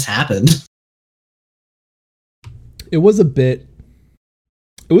shit, what just happened? It was a bit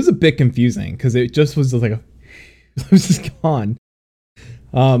confusing because it just was like it was just gone.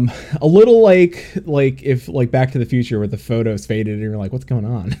 A little like if like Back to the Future where the photos faded and you're like, what's going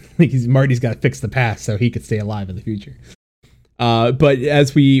on? Like Marty's got to fix the past so he could stay alive in the future. But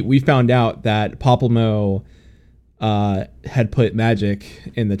as we found out that Poplamo had put magic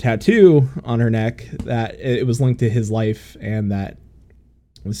in the tattoo on her neck, that it was linked to his life, and that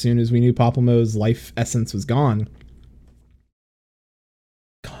as soon as we knew Poplamo's life essence was gone,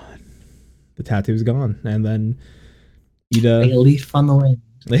 the tattoo was gone. And then Ida, Like a leaf on the wind.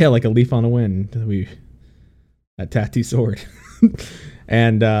 yeah, like a leaf on the wind. That tattoo sword,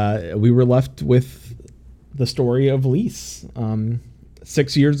 and we were left with the story of Lise.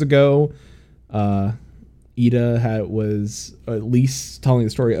 6 years ago, Ida was Lise telling the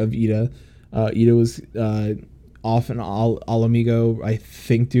story of Ida. Ida was off in Alamigo, I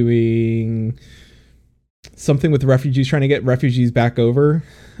think, doing something with the refugees, trying to get refugees back over.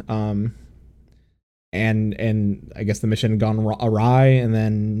 And I guess the mission had gone awry, and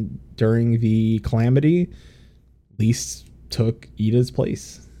then during the calamity, Lise took Ida's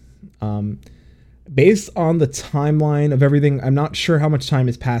place. Based on the timeline of everything, I'm not sure how much time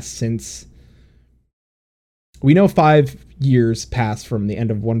has passed since. We know 5 years passed from the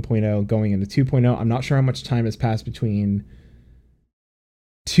end of 1.0 going into 2.0. I'm not sure how much time has passed between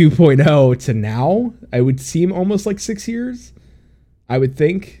 2.0 to now. I would seem almost like 6 years, I would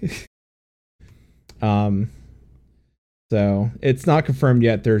think. So it's not confirmed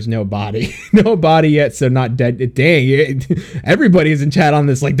yet. There's no body. No body yet, so not dead. Dang, everybody's in chat on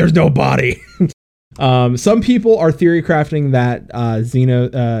this like there's no body. Some people are theory crafting that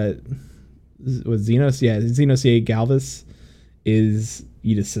Xenocia Galvis is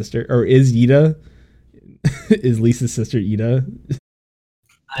Ida's sister, or is Ida is Lisa's sister Ida.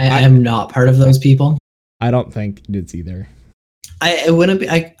 I am not part of those people. I don't think it's either. I wouldn't be.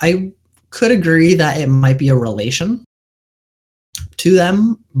 I could agree that it might be a relation to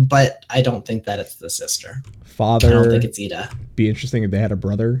them, but I don't think that it's the sister. Father. I don't think it's Ida. Be interesting if they had a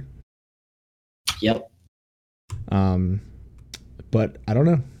brother. Yep. But I don't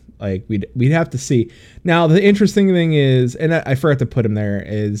know. Like we'd have to see. Now the interesting thing is, and I forgot to put him there,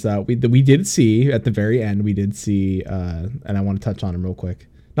 is we did see at the very end, we did see, and I want to touch on him real quick.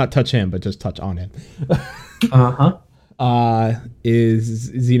 Not touch him, but just touch on him.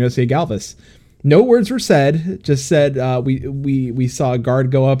 Is Xenocia Galvis. No words were said. Just said we saw a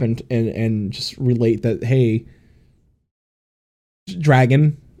guard go up and just relate that, hey,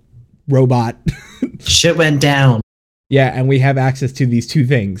 dragon, robot, shit went down. Yeah, and we have access to these two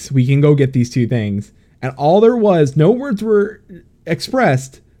things. We can go get these two things. And all there was, no words were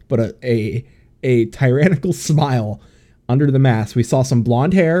expressed, but a tyrannical smile under the mask. We saw some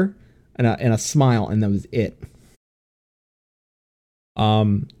blonde hair and a smile, and that was it.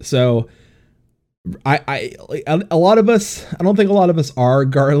 So a lot of us, I don't think a lot of us are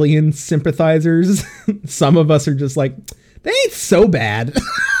Garlean sympathizers. Some of us are just like, they ain't so bad.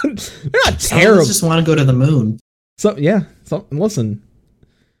 They're not terrible. Some of us just want to go to the moon. So yeah, listen.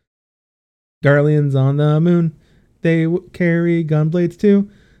 Garleans on the moon, they carry gunblades too.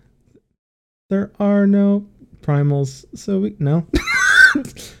 There are no primals, so we no.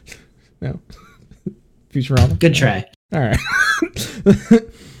 No. Futurama. Good try. All right.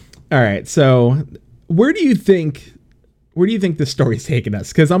 All right. So, where do you think this story's taking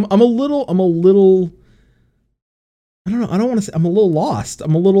us? Because I'm a little. I don't know. I don't want to say I'm a little lost.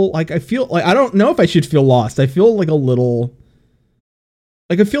 I'm a little like I feel like I don't know if I should feel lost. I feel like a little.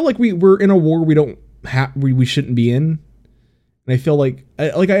 Like I feel like we're in a war we shouldn't be in. And I feel like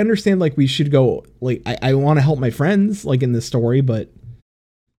I understand like we should go like I want to help my friends like in this story, but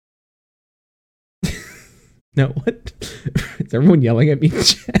no, what? Is everyone yelling at me in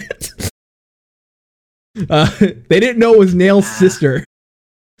chat? They didn't know it was Nail's sister.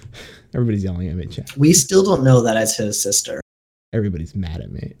 Everybody's yelling at me in chat. We still don't know that it's his sister. Everybody's mad at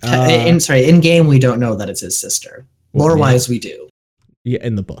me. In game we don't know that it's his sister. Lore-wise, we do. Yeah,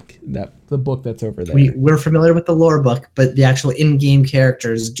 in the book. The book that's over there. We're familiar with the lore book, but the actual in-game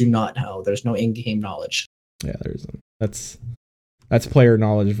characters do not know. There's no in-game knowledge. Yeah, there's that's player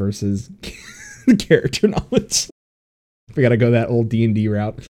knowledge versus character knowledge. We got to go that old D&D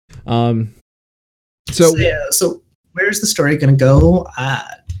route. So where's the story going to go? I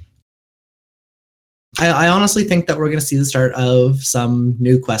honestly think that we're going to see the start of some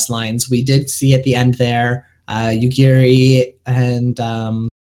new quest lines. We did see at the end there, Yugiri and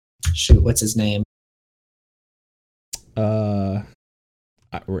what's his name? I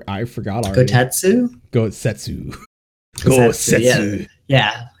forgot already. Gotetsu.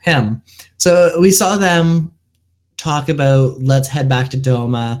 Yeah, him. So we saw them talk about let's head back to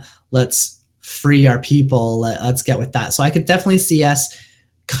Doma. Let's free our people. Let's get with that. So I could definitely see us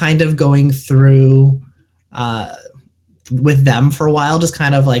kind of going through with them for a while, just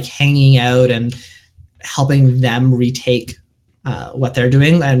kind of like hanging out and helping them retake what they're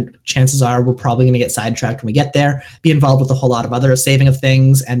doing. And chances are we're probably going to get sidetracked when we get there, be involved with a whole lot of other saving of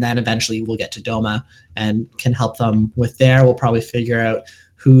things, and then eventually we'll get to Doma and can help them with there. We'll probably figure out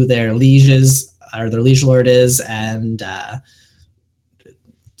who their lieges or their liege lord is, and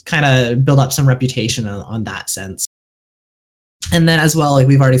kind of build up some reputation on that sense. And then as well, like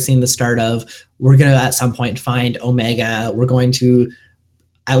we've already seen the start of, we're going to at some point find Omega. We're going to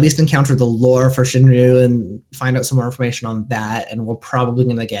at least encounter the lore for Shinryu and find out some more information on that. And we're probably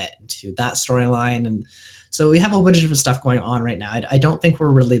going to get into that storyline. And so we have a whole bunch of different stuff going on right now. I don't think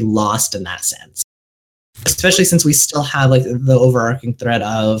we're really lost in that sense, especially since we still have like the overarching thread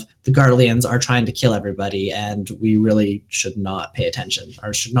of the Garleans are trying to kill everybody, and we really should not pay attention,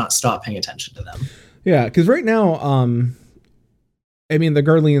 or should not stop paying attention to them. Yeah, because right now, I mean, the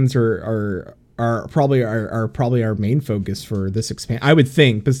Garleans are probably our main focus for this expansion. I would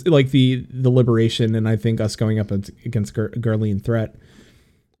think, but like the liberation, and I think us going up against Garlean threat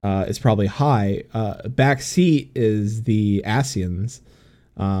is probably high. Backseat is the Ascians.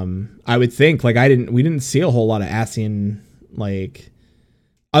 I would think, like, we didn't see a whole lot of Ascian, like,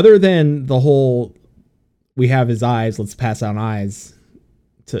 other than the whole we have his eyes, let's pass on eyes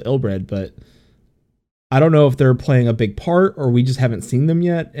to Ilbred, but I don't know if they're playing a big part or we just haven't seen them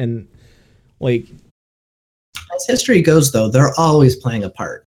yet. And like, as history goes, though, they're always playing a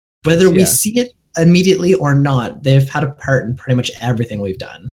part. Whether we see it immediately or not, they've had a part in pretty much everything we've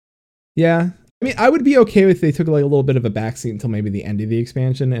done. Yeah. I mean, I would be okay if they took like a little bit of a backseat until maybe the end of the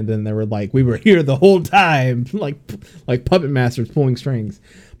expansion, and then they were like, we were here the whole time, like puppet masters pulling strings.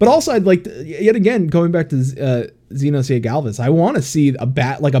 But also, I'd like to, yet again, going back to Xenosia Galvus, I want to see a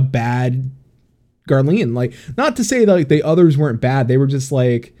bad Garlean. Like, not to say that like the others weren't bad, they were just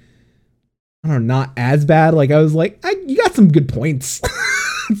like, I don't know, not as bad. Like, I was like, you got some good points.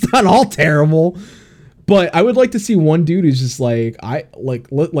 It's not all terrible. But I would like to see one dude who's just like,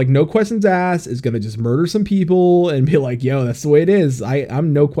 no questions asked, is gonna just murder some people and be like, yo, that's the way it is. I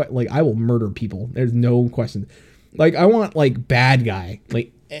will murder people. There's no question. Like, I want like bad guy,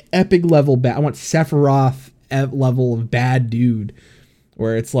 like epic level bad. I want Sephiroth level of bad dude,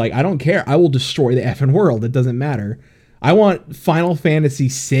 where it's like, I don't care. I will destroy the effing world. It doesn't matter. I want Final Fantasy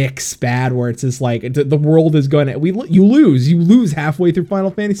VI bad, where it's just like the world is going to you lose halfway through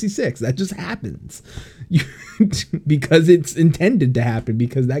Final Fantasy VI. That just happens, because it's intended to happen,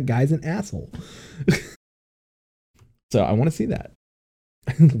 because that guy's an asshole. So I want to see that.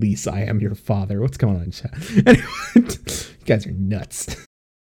 Lisa, I am your father. What's going on, chat? Anyway, you guys are nuts.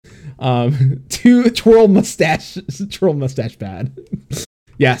 Twirl mustache bad.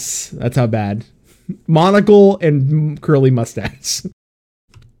 Yes, that's how bad. Monocle and curly mustache.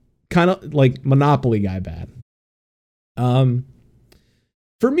 Kind of like Monopoly guy bad.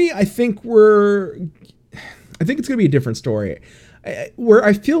 For me, I think it's gonna be a different story. Where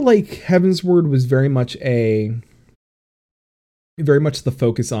I feel like Heavensward was very much the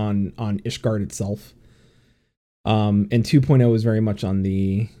focus on Ishgard itself. And 2.0 was very much on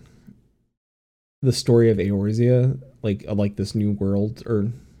the story of Eorzea, like this new world, or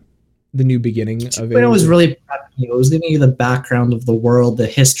the new beginning of it. It was really prepping you. It was giving you the background of the world, the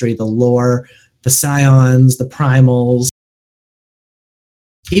history, the lore, the Scions, the Primals.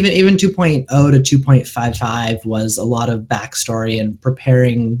 Even 2.0 to 2.55 was a lot of backstory and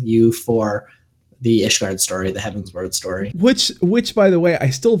preparing you for the Ishgard story, the Heavensward story. Which, by the way, I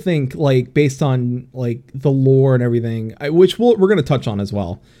still think, like, based on like the lore and everything, we're going to touch on as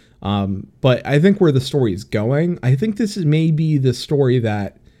well. But I think where the story is going, I think this is maybe the story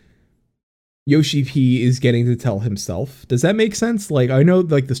that Yoshi P is getting to tell himself. Does that make sense? Like, I know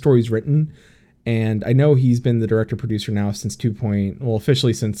like the story's written, and I know he's been the director producer now since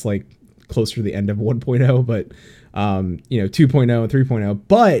officially since like closer to the end of 1.0, but 2.0 and 3.0.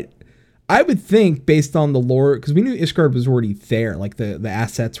 But I would think, based on the lore, because we knew Ishgard was already there, like the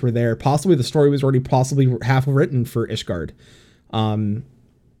assets were there, possibly the story was already possibly half written for Ishgard, and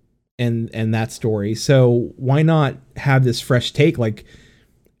that story. So why not have this fresh take? Like,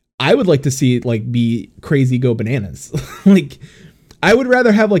 I would like to see it like be crazy, go bananas. Like, I would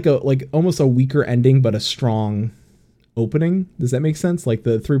rather have like almost a weaker ending but a strong opening. Does that make sense? Like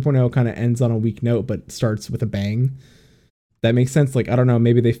the 3.0 kind of ends on a weak note but starts with a bang. That makes sense. Like, I don't know,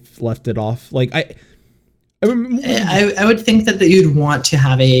 maybe they left it off. Like I would think that you'd want to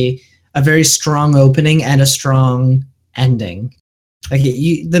have a very strong opening and a strong ending. Like,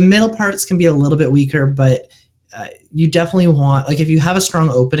 the middle parts can be a little bit weaker, but you definitely want, like, if you have a strong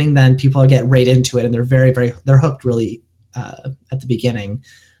opening, then people get right into it and they're they're hooked really at the beginning.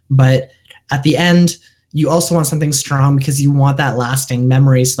 But at the end, you also want something strong, because you want that lasting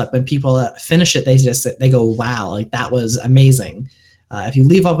memory, so that when people finish it, they go, wow, like that was amazing. If you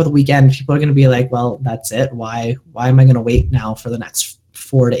leave off with a weekend, people are going to be like, well, that's it. Why am I going to wait now for the next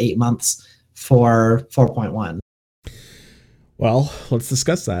 4 to 8 months for 4.1? Well, let's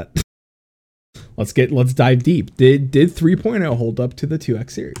discuss that. Let's dive deep. Did 3.0 hold up to the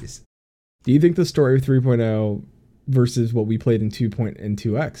 2X series? Do you think the story of 3.0 versus what we played in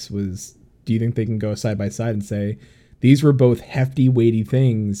 2.2x was, do you think they can go side by side and say these were both hefty, weighty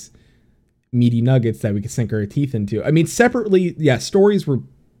things, meaty nuggets that we could sink our teeth into? I mean, separately, yeah, stories were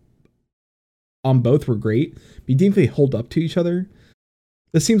on both were great, but you think they hold up to each other?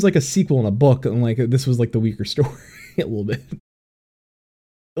 This seems like a sequel in a book, and like this was like the weaker story a little bit.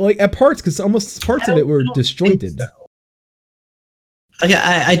 Like at parts, because almost parts of it were disjointed. Okay,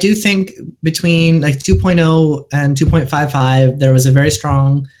 I do think between like 2.0 and 2.55, there was a very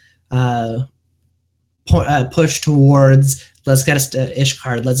strong push towards let's get us to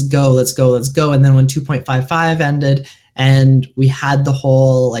Ishgard, let's go. And then when 2.55 ended and we had the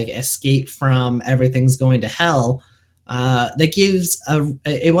whole like escape from everything's going to hell, that gives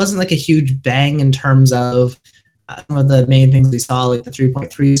it wasn't like a huge bang in terms of some of the main things we saw, like the 3.3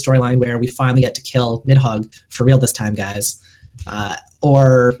 storyline where we finally get to kill Nidhogg for real this time, guys.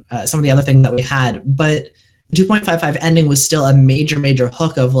 Or some of the other things that we had. But 2.55 ending was still a major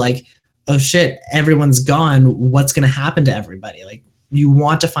hook of like, oh shit, everyone's gone. What's going to happen to everybody? Like, you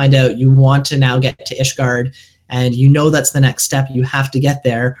want to find out. You want to now get to Ishgard, and you know that's the next step. You have to get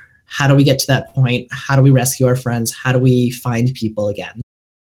there. How do we get to that point? How do we rescue our friends? How do we find people again?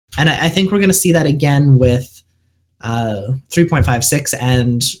 And I think we're going to see that again with 3.56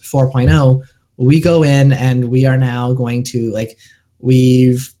 and 4.0. We go in and we are now going to, like,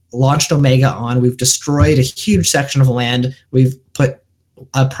 we've launched Omega on, we've destroyed a huge section of land, we've put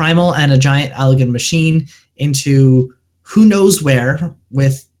a primal and a giant Elegant machine into who knows where,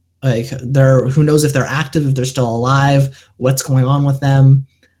 with like who knows if they're active, if they're still alive, what's going on with them.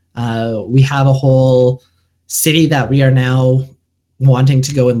 We have a whole city that we are now wanting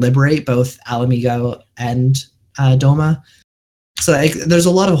to go and liberate, both Alamigo and Doma. So like, there's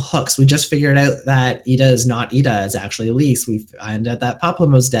a lot of hooks. We just figured out that Ida is not Ida, it's actually Elise. We find out that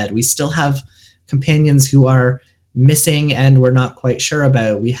Papamo's dead. We still have companions who are missing and we're not quite sure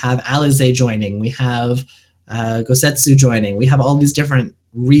about. We have Alize joining. We have Gosetsu joining. We have all these different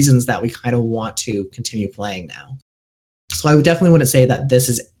reasons that we kind of want to continue playing now. So I would definitely wouldn't say that this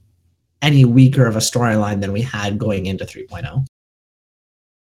is any weaker of a storyline than we had going into 3.0.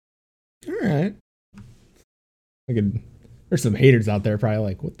 All right. There's some haters out there probably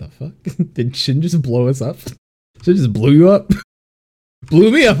like, what the fuck? Shouldn't just blow us up? Should just blew you up?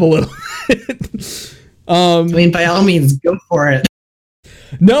 Blew me up a little. I mean, by all means, go for it.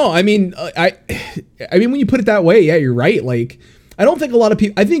 No, I mean, I mean, when you put it that way, yeah, you're right. Like, I don't think a lot of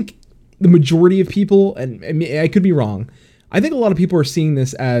people, I think the majority of people, and I mean, I could be wrong, I think a lot of people are seeing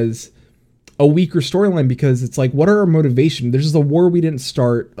this as a weaker storyline because it's like, what are our motivation? There's just a war we didn't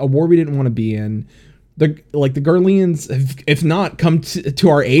start, a war we didn't want to be in. The Garleans have, if not, come to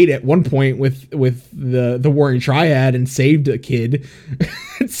our aid at one point with the Warring Triad and saved a kid.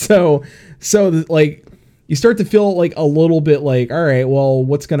 so like, you start to feel like a little bit like, all right, well,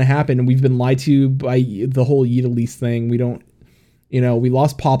 what's going to happen? And we've been lied to by the whole Yidalise thing. We don't, we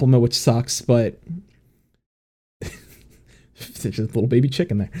lost Poplima, which sucks, but there's just a little baby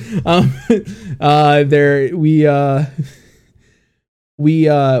chicken there.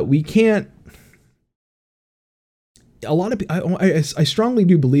 We can't. A lot of I strongly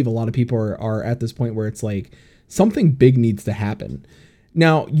do believe a lot of people are at this point where it's like something big needs to happen.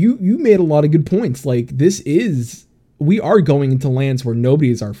 Now, you made a lot of good points. Like, we are going into lands where nobody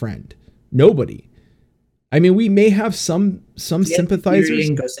is our friend. Nobody. I mean, we may have some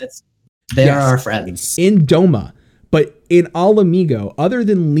sympathizers. They are our friends. In Doma. But in Alamigo, other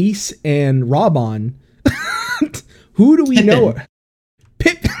than Lise and Raban, who do we know?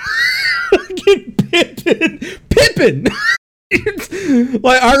 Pippin.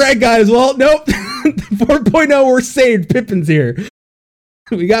 Like, all right, guys. Well, nope. 4.0, we're saved. Pippin's here.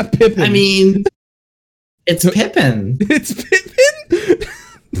 We got Pippin. I mean, it's Pippin. It's Pippin?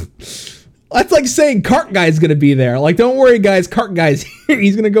 That's like saying Cart Guy's gonna be there. Like, don't worry, guys. Cart Guy's here.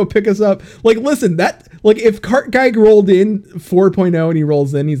 He's gonna go pick us up. Like, listen, if Cart Guy rolled in 4.0 and he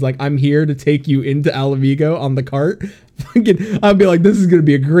rolls in, he's like, I'm here to take you into Alamigo on the cart. I'd be like, this is gonna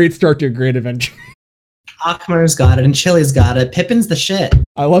be a great start to a great adventure. Akmar's got it and Chili's got it. Pippin's the shit.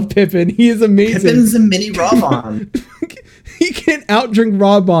 I love Pippin. He is amazing. Pippin's a mini Raban. He can outdrink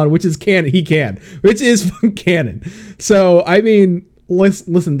Raban, which is canon. He can, which is canon. So, I mean,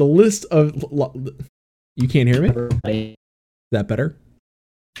 listen, the list of... You can't hear me? Is that better?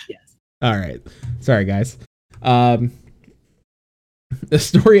 Yes. All right. Sorry, guys. The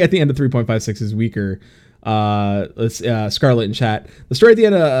story at the end of 3.56 is weaker. Scarlet in chat. The story at the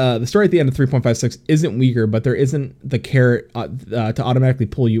end of 3.56 isn't weaker, but there isn't the carrot to automatically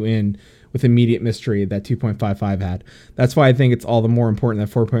pull you in with immediate mystery that 2.55 had. That's why I think it's all the more important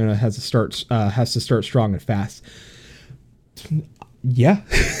that 4.0 has to start strong and fast. Yeah,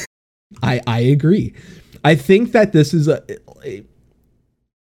 I agree. I think that this is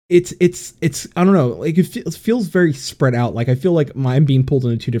it's I don't know, like it feels very spread out. Like I feel like I'm being pulled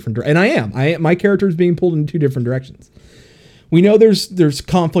in two different and my character is being pulled in two different directions. We know there's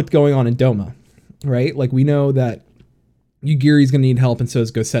conflict going on in Doma, right? Like we know that Yugiri's gonna need help, and so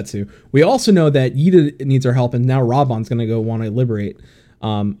is Gosetsu. We also know that Yida needs our help, and now Raban's gonna go want to liberate,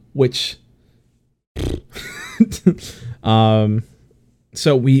 which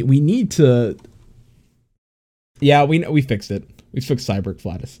so we need to. Yeah, we fixed it. We fixed Cyborg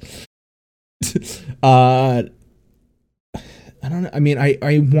Flatus. I don't know. I mean,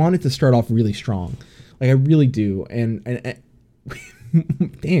 I want it to start off really strong. Like I really do. And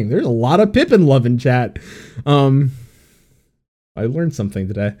dang, there's a lot of Pippin love in chat. I learned something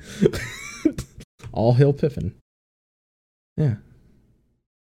today. All hail Pippin. Yeah.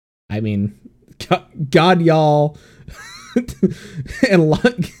 I mean, God y'all and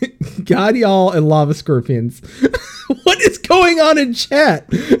God y'all and Lava Scorpions. What is going on in chat?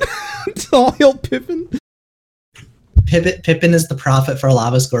 All hail Pippin. Pippin is the prophet for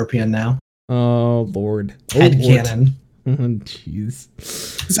Lava Scorpion now. Oh Lord. Headcanon. Jeez.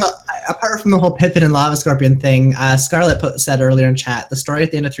 So apart from the whole Pippin and Lava Scorpion thing, Scarlet said earlier in chat, the story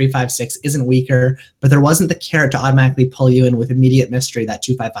at the end of 356 isn't weaker, but there wasn't the carrot to automatically pull you in with immediate mystery that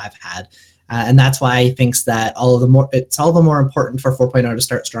 255 had. And that's why he thinks that it's all the more important for 4.0 to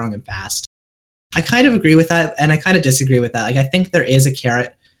start strong and fast. I kind of agree with that, and I kind of disagree with that. Like, I think there is a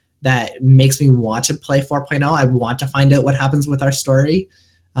carrot that makes me want to play 4.0. I want to find out what happens with our story.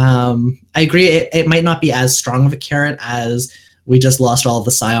 I agree, it might not be as strong of a carrot as we just lost all of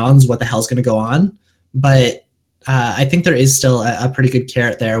the Scions, what the hell's going to go on? But I think there is still a pretty good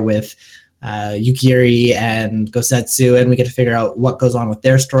carrot there with Yugiri and Gosetsu, and we get to figure out what goes on with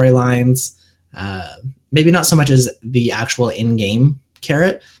their storylines. Maybe not so much as the actual in-game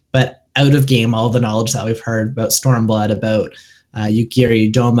carrot, but out of game, all the knowledge that we've heard about Stormblood, about Yugiri,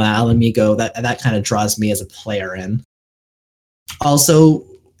 Doma, Alamigo, that kind of draws me as a player in. Also,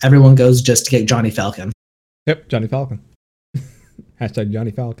 everyone goes just to get Johnny Falcon. Yep, Johnny Falcon. Hashtag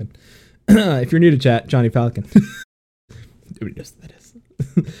Johnny Falcon. If you're new to chat, Johnny Falcon. Nobody knows what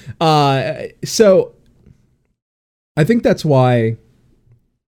that is. So I think that's why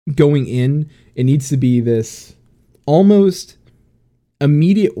going in, it needs to be this almost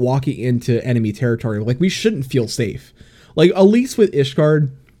immediate walking into enemy territory. Like we shouldn't feel safe. Like at least with Ishgard,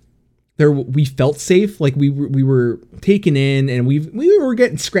 we felt safe. Like we were taken in, and we were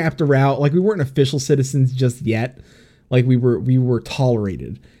getting scrapped around. Like we weren't official citizens just yet. Like we were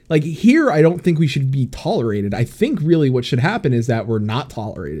tolerated. Like here, I don't think we should be tolerated. I think really what should happen is that we're not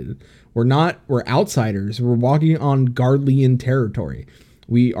tolerated. We're outsiders. We're walking on Gardlian territory.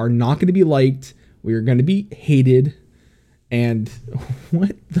 We are not going to be liked. We are going to be hated. And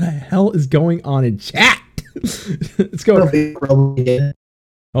what the hell is going on in chat? Let's go.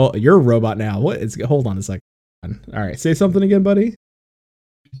 Oh, you're a robot now. What is? Hold on a second. All right, say something again, buddy.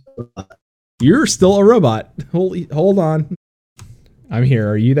 You're still a robot. Hold on. I'm here.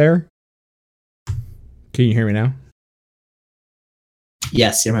 Are you there? Can you hear me now?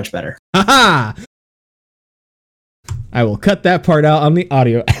 Yes, you're much better. Haha! I will cut that part out on the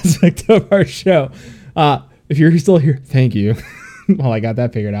audio aspect of our show. If you're still here, thank you. Well, I got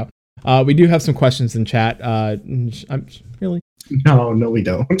that figured out. We do have some questions in chat. Really? No, we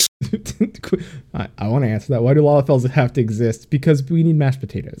don't. I want to answer that. Why do Lalafels have to exist? Because we need mashed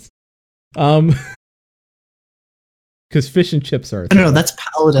potatoes. Because fish and chips are. No, that's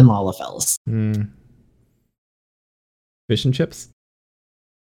Paladin Lalafels. Fish and chips.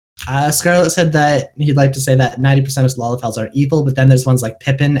 Scarlet said that he'd like to say that 90% of Lalafels are evil, but then there's ones like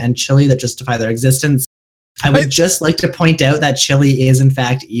Pippin and Chili that justify their existence. I would just like to point out that Chili is in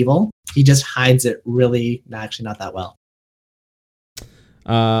fact evil. He just hides it really, actually not that well.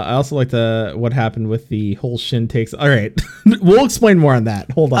 I also like what happened with the whole Shin takes. All right, we'll explain more on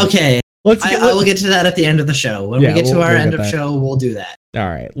that. Hold on. Okay, I will get to that at the end of the show. When we get to our end of show, we'll do that. All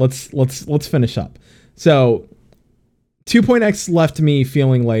right, let's finish up. So 2.x left me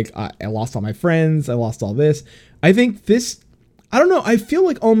feeling like I lost all my friends. I lost all this. I think this. I don't know. I feel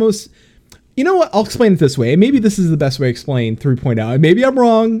like almost. You know what? I'll explain it this way. Maybe this is the best way to explain 3.0. Maybe I'm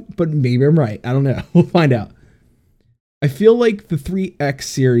wrong, but maybe I'm right. I don't know. We'll find out. I feel like the 3X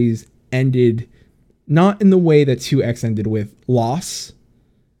series ended not in the way that 2X ended with loss.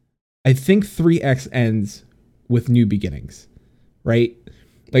 I think 3X ends with new beginnings, right?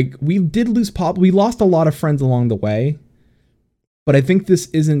 Like we did lose we lost a lot of friends along the way, but I think this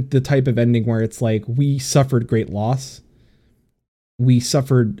isn't the type of ending where it's like we suffered great loss. We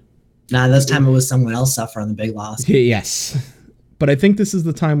suffered Nah, this time it was someone else suffering the big loss. Yes. But I think this is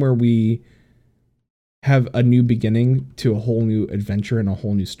the time where we have a new beginning to a whole new adventure and a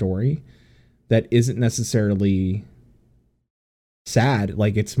whole new story that isn't necessarily sad.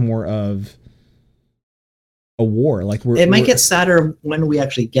 Like, it's more of a war. Like, it might get sadder when we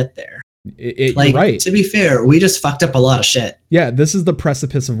actually get there. You're right. To be fair, we just fucked up a lot of shit. Yeah, this is the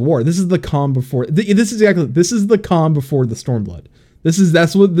precipice of war. This is the calm before. This is the calm before the Stormblood. This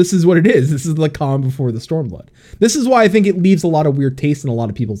is what it is. This is the calm before the Stormblood. This is why I think it leaves a lot of weird taste in a lot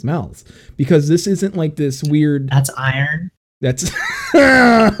of people's mouths, because this isn't like this weird. That's iron. That's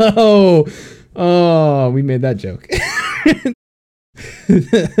oh, we made that joke.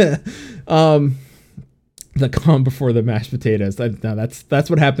 The calm before the mashed potatoes. That's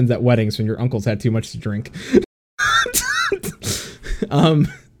what happens at weddings when your uncle's had too much to drink. No.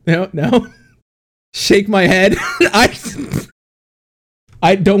 Shake my head.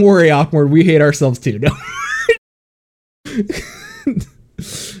 I don't worry, Awkward. We hate ourselves too. No.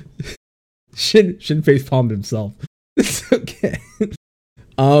 Shin face palmed himself. It's okay.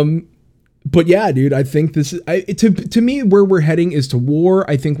 But yeah, dude, I think this is to me where we're heading is to war.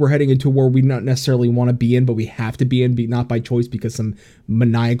 I think we're heading into a war we not necessarily want to be in, but we have to be in, not by choice, because some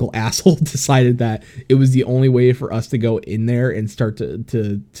maniacal asshole decided that it was the only way for us to go in there and start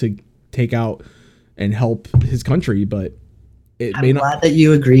to take out and help his country. But I'm glad that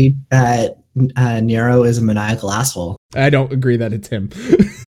you agreed that Nero is a maniacal asshole. I don't agree that it's him.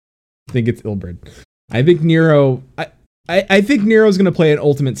 I think it's Ilbrid. I think Nero. I think Nero's going to play an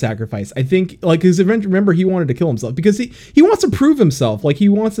ultimate sacrifice. I think, like, his event, remember, he wanted to kill himself because he wants to prove himself. Like, he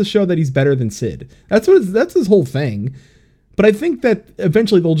wants to show that he's better than Cid. That's his whole thing. But I think that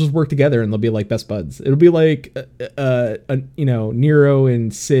eventually they'll just work together and they'll be like best buds. It'll be like, Nero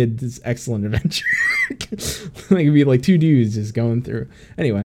and Cid's excellent adventure. Like, it'd be like two dudes just going through.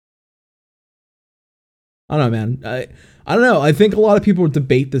 Anyway. I don't know, man. I don't know. I think a lot of people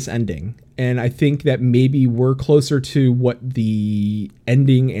debate this ending. And I think that maybe we're closer to what the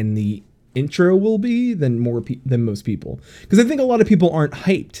ending and the intro will be than most people. Because I think a lot of people aren't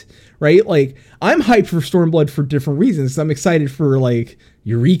hyped, right? Like, I'm hyped for Stormblood for different reasons. I'm excited for, like,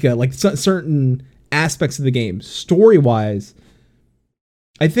 Eureka, like certain aspects of the game. Story-wise,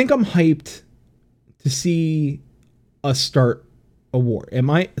 I think I'm hyped to see us start a war. Am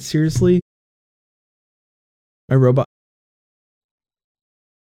I? Seriously? My robot.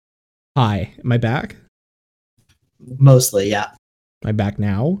 Hi, am I back? Mostly, yeah. Am I back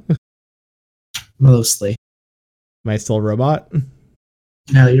now? Mostly. Am I still a robot?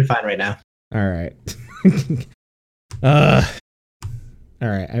 No, you're fine right now. All right. All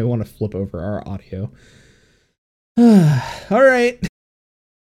right, I want to flip over our audio. All right.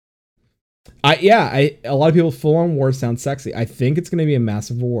 A lot of people full on war sounds sexy. I think it's going to be a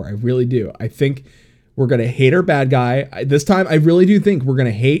massive war. I really do. I think we're going to hate our bad guy. This time, I really do think we're going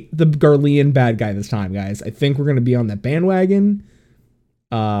to hate the Garlean bad guy this time, guys. I think we're going to be on that bandwagon.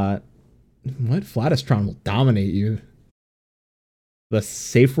 What? Flatistron will dominate you. The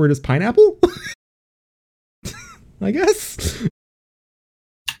safe word is pineapple? I guess.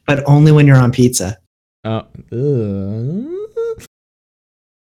 But only when you're on pizza.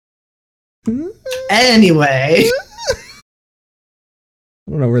 Anyway. I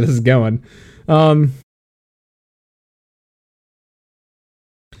don't know where this is going.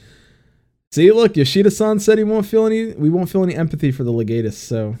 See, look, Yoshida-san said we won't feel any empathy for the Legatus,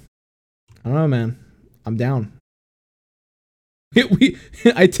 so I don't know, man. I'm down.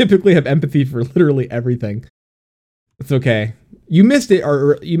 I typically have empathy for literally everything. It's okay. You missed it,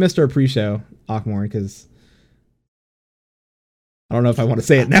 or you missed our pre-show, Akhmor, because I don't know if I want to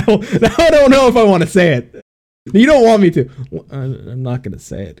say it now. I don't know if I want to say it. You don't want me to. I'm not going to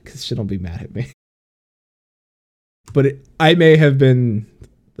say it because she'll be mad at me. But I may have been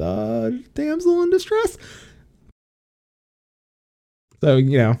the damsel in distress. So,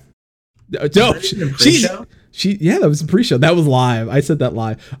 you know. No, yeah, that was a pre-show. That was live. I said that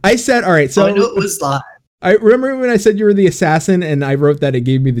live. I said, all right. So I know it was live. I remember when I said you were the assassin, and I wrote that it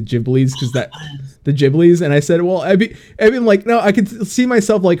gave me the Ghiblies because the Ghiblies, and I said, well, I'd be like, no, I could see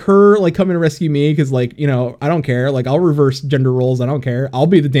myself like her, like coming to rescue me because, like, you know, I don't care. Like, I'll reverse gender roles. I don't care. I'll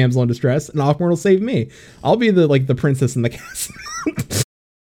be the damsel in distress, and Akhmor will save me. I'll be the princess in the castle.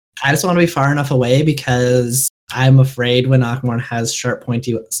 I just want to be far enough away because I'm afraid when Akhmor has sharp,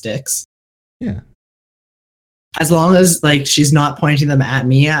 pointy sticks. Yeah. As long as, like, she's not pointing them at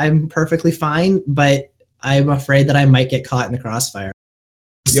me, I'm perfectly fine. But I'm afraid that I might get caught in the crossfire.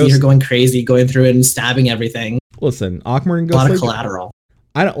 See her going crazy, going through and stabbing everything. Listen, Akhmor and go. A lot of collateral.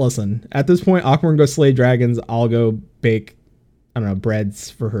 I don't listen. At this point, Akhmor and go slay dragons. I'll go bake I don't know, breads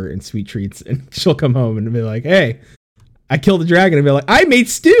for her and sweet treats, and she'll come home and be like, "Hey, I killed the dragon," and be like, "I made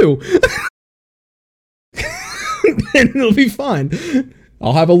stew," and it'll be fun.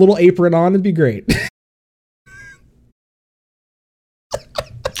 I'll have a little apron on; it'd be great.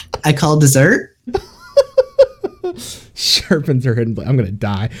 I call dessert. Sharpens her hidden blade. I'm gonna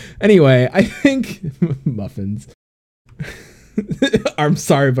die. Anyway, I think muffins. I'm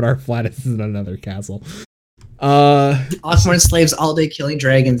sorry, but our flat is in another castle. Osborne slaves all day killing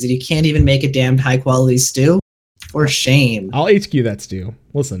dragons, and you can't even make a damned high quality stew. For shame. I'll HQ that stew.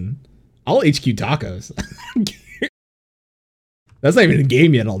 Listen, I'll HQ tacos. That's not even a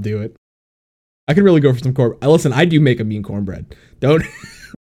game yet. I'll do it. I could really go for some corn. Listen, I do make a mean cornbread. Don't.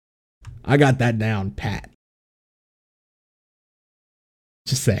 I got that down, pat.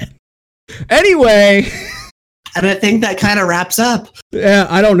 Just saying. Anyway. And I think that kind of wraps up. Yeah,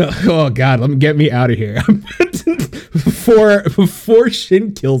 I don't know. Oh God, let me get me out of here before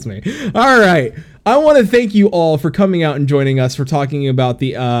Shin kills me. All right, I want to thank you all for coming out and joining us for talking about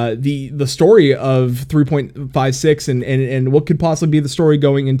the story of 3.56 and what could possibly be the story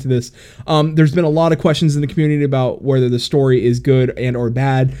going into this. There's been a lot of questions in the community about whether the story is good and or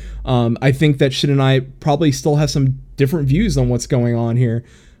bad. I think that Shin and I probably still have some different views on what's going on here.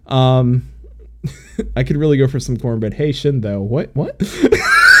 I could really go for some cornbread. Hey, Shin, though. What?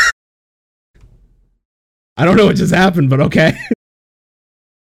 I don't know what just happened, but okay.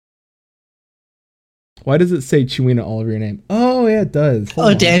 Why does it say Chewina all over your name? Oh, yeah, it does.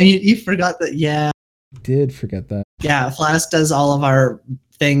 Hold on. Damn, you forgot that. Yeah. I did forget that. Yeah, Flatus does all of our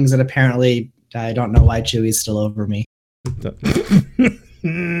things, and apparently, I don't know why Chewie's still over me.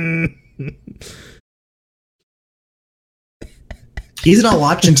 He's not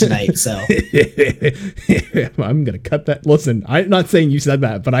watching tonight, so. I'm going to cut that. Listen, I'm not saying you said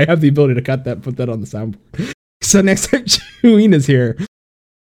that, but I have the ability to cut that, put that on the soundboard. So next time Chewina's here,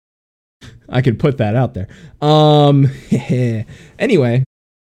 I can put that out there. Anyway,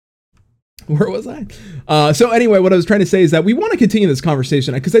 where was I? So anyway, what I was trying to say is that we want to continue this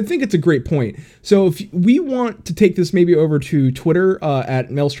conversation because I think it's a great point. So if we want to take this maybe over to Twitter at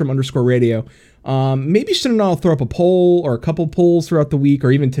Maelstrom_radio, maybe Shin and I'll throw up a poll or a couple polls throughout the week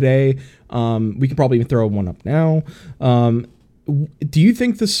or even today. We can probably even throw one up now. Do you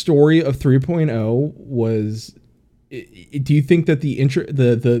think the story of 3.0 was? Do you think that the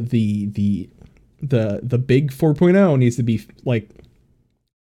big 4.0 needs to be like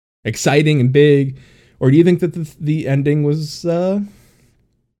exciting and big, or do you think that the ending was where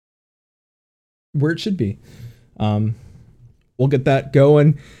it should be? We'll get that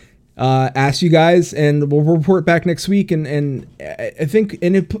going. Ask you guys, and we'll report back next week. And I think,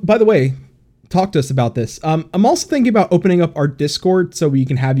 by the way, talk to us about this. I'm also thinking about opening up our Discord so we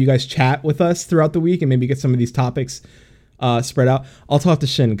can have you guys chat with us throughout the week and maybe get some of these topics spread out. I'll talk to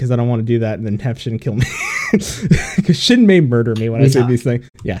Shin because I don't want to do that and then have Shin kill me because Shin may murder me when I say these things.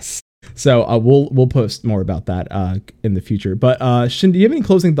 Yes. So we'll post more about that in the future. But Shin, do you have any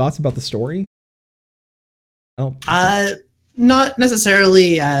closing thoughts about the story? Oh. Not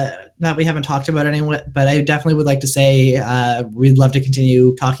necessarily that we haven't talked about anyway, but I definitely would like to say we'd love to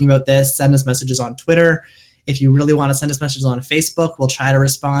continue talking about this. Send us messages on Twitter. If you really want to send us messages on Facebook, we'll try to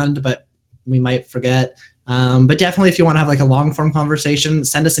respond, but we might forget. But definitely if you want to have like a long form conversation,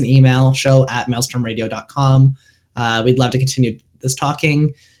 send us an email, show@maelstromradio.com. We'd love to continue this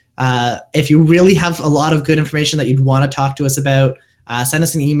talking. If you really have a lot of good information that you'd want to talk to us about, send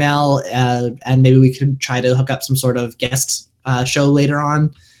us an email and maybe we could try to hook up some sort of guest show later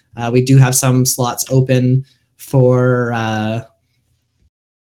on. We do have some slots open for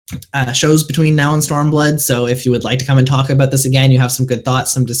shows between now and Stormblood. So if you would like to come and talk about this again, you have some good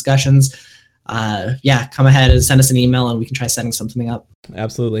thoughts, some discussions, come ahead and send us an email and we can try setting something up.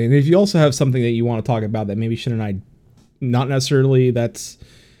 Absolutely. And if you also have something that you want to talk about that maybe Shin and I, not necessarily that's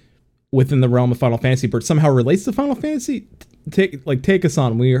within the realm of Final Fantasy, but somehow relates to Final Fantasy, take us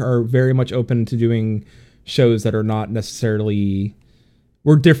on. We are very much open to doing shows that are not necessarily,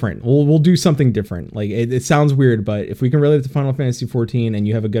 we're different. We'll do something different. Like it sounds weird, but if we can relate it to Final Fantasy 14 and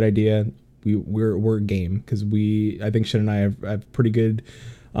you have a good idea, we're game, because I think Shin and I have pretty good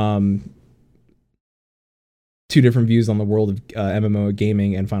two different views on the world of MMO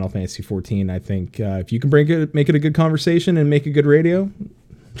gaming and Final Fantasy 14. I think if you can make it a good conversation and make a good radio,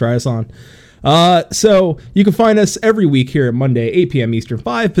 try us on. So you can find us every week here at Monday, 8 p.m. Eastern,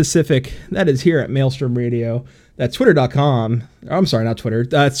 5 Pacific. That is here at Maelstrom Radio. That's twitter.com. I'm sorry, not Twitter.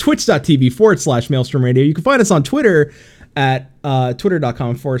 It's twitch.tv/Maelstrom Radio. You can find us on Twitter at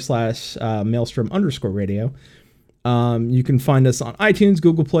twitter.com/Maelstrom_radio. You can find us on iTunes,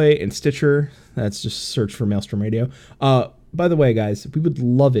 Google Play, and Stitcher. That's just search for Maelstrom Radio. by the way, guys, we would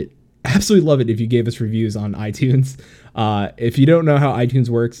love it, absolutely love it, if you gave us reviews on iTunes. If you don't know how iTunes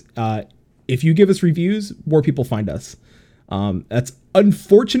works, if you give us reviews, more people find us. That's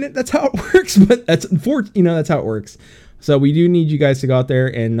unfortunate. That's how it works, but that's that's how it works. So we do need you guys to go out there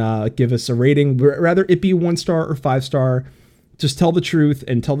and give us a rating, rather it be 1 star or 5 star. Just tell the truth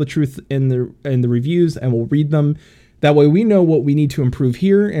and tell the truth in the reviews, and we'll read them. That way we know what we need to improve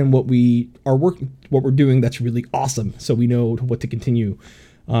here and what we're doing that's really awesome. So we know what to continue.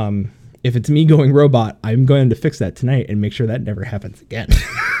 If it's me going robot, I'm going to fix that tonight and make sure that never happens again.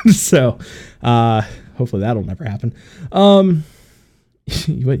 So hopefully that'll never happen. What,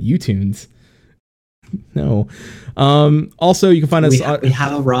 YouTunes? No. Also, you can find us. We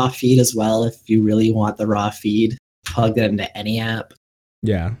have a raw feed as well. If you really want the raw feed, plug that into any app.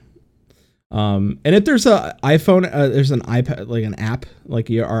 Yeah. And if there's a iPhone, there's an iPad, like an app, like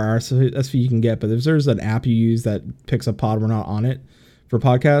your RSS feed you can get. But if there's an app you use that picks up pod, we're not on it for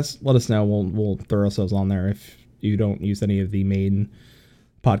podcasts, let us know. We'll throw ourselves on there if you don't use any of the main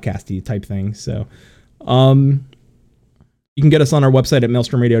podcasty type things. So, you can get us on our website at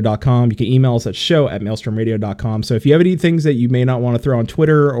maelstromradio.com. You can email us at show@maelstromradio.com. So if you have any things that you may not want to throw on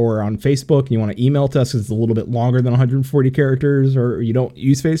Twitter or on Facebook and you want to email to us because it's a little bit longer than 140 characters, or you don't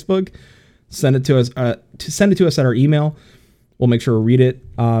use Facebook, send it to us at our email. We'll make sure we read it.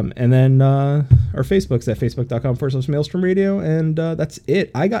 And then our Facebook's at facebook.com/maelstromradio. And that's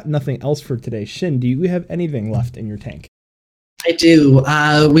it. I got nothing else for today. Shin, do you have anything left in your tank? I do.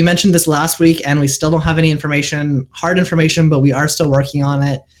 We mentioned this last week, and we still don't have any hard information, but we are still working on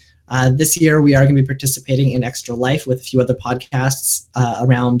it. This year, we are going to be participating in Extra Life with a few other podcasts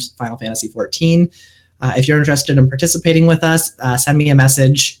around Final Fantasy XIV. If you're interested in participating with us, send me a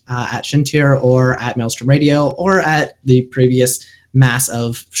message at Shintier or at Maelstrom Radio or at the previous mass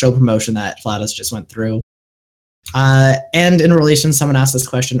of show promotion that Flatus just went through. And in relation, someone asked this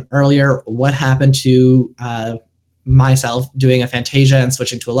question earlier, what happened to myself doing a Fantasia and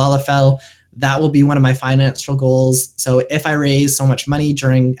switching to a Lalafell? That will be one of my financial goals. So if I raise so much money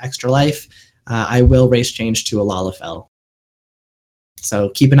during Extra Life, I will race change to a Lalafell. So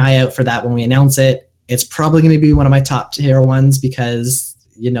keep an eye out for that when we announce it. It's probably going to be one of my top tier ones because,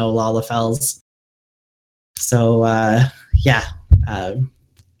 Lalafells. So,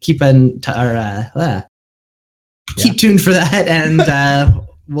 keep tuned for that, and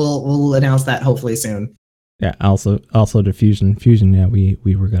we'll announce that hopefully soon. Yeah. Also to Fusion. Yeah, we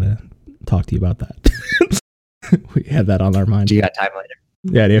were gonna talk to you about that. We had that on our mind. Do you got time later?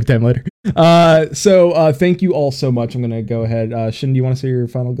 Yeah, do you have time later? So thank you all so much. I'm gonna go ahead. Shin, do you want to say your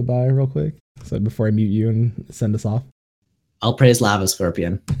final goodbye real quick? So before I mute you and send us off. I'll praise Lava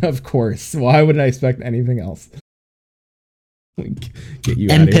Scorpion. Of course. Why would I expect anything else? Get you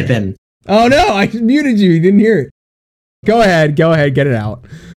and out of Pippin. Here. Oh no, I muted you. You didn't hear it. Go ahead, get it out.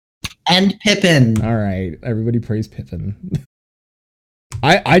 And Pippin. All right, everybody praise Pippin.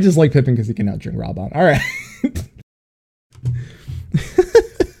 I just like Pippin because he can outdrink Robon. All right.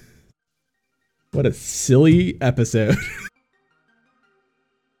 What a silly episode.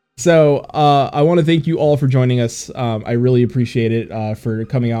 So I want to thank you all for joining us. I really appreciate it for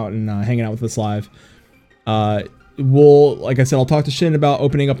coming out and hanging out with us live. Like I said, I'll talk to Shin about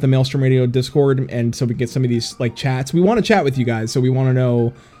opening up the Maelstrom Radio Discord, and so we get some of these chats. We want to chat with you guys, so we want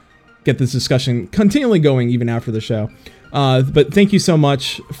to get this discussion continually going even after the show. But thank you so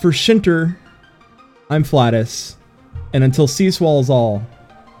much. For Shinter, I'm Flatus, and until Sea Swallows all,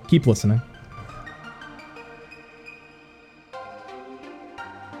 keep listening.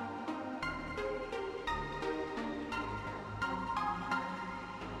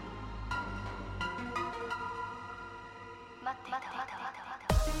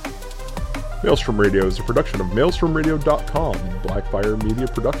 Maelstrom Radio is a production of MaelstromRadio.com and Blackfire Media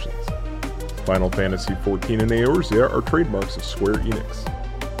Productions. Final Fantasy XIV and Eorzea are trademarks of Square Enix.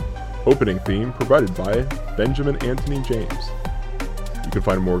 Opening theme provided by Benjamin Anthony James. You can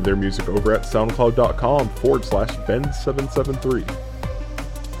find more of their music over at SoundCloud.com/Ben773.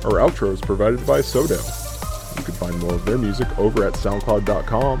 Our outro is provided by Sodo. You can find more of their music over at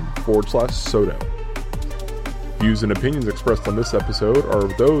SoundCloud.com/Sodo. Views and opinions expressed on this episode are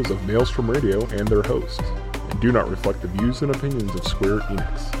those of Maelstrom Radio and their hosts, and do not reflect the views and opinions of Square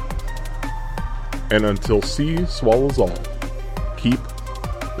Enix. And until Sea swallows all, keep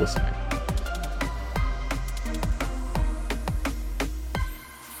listening.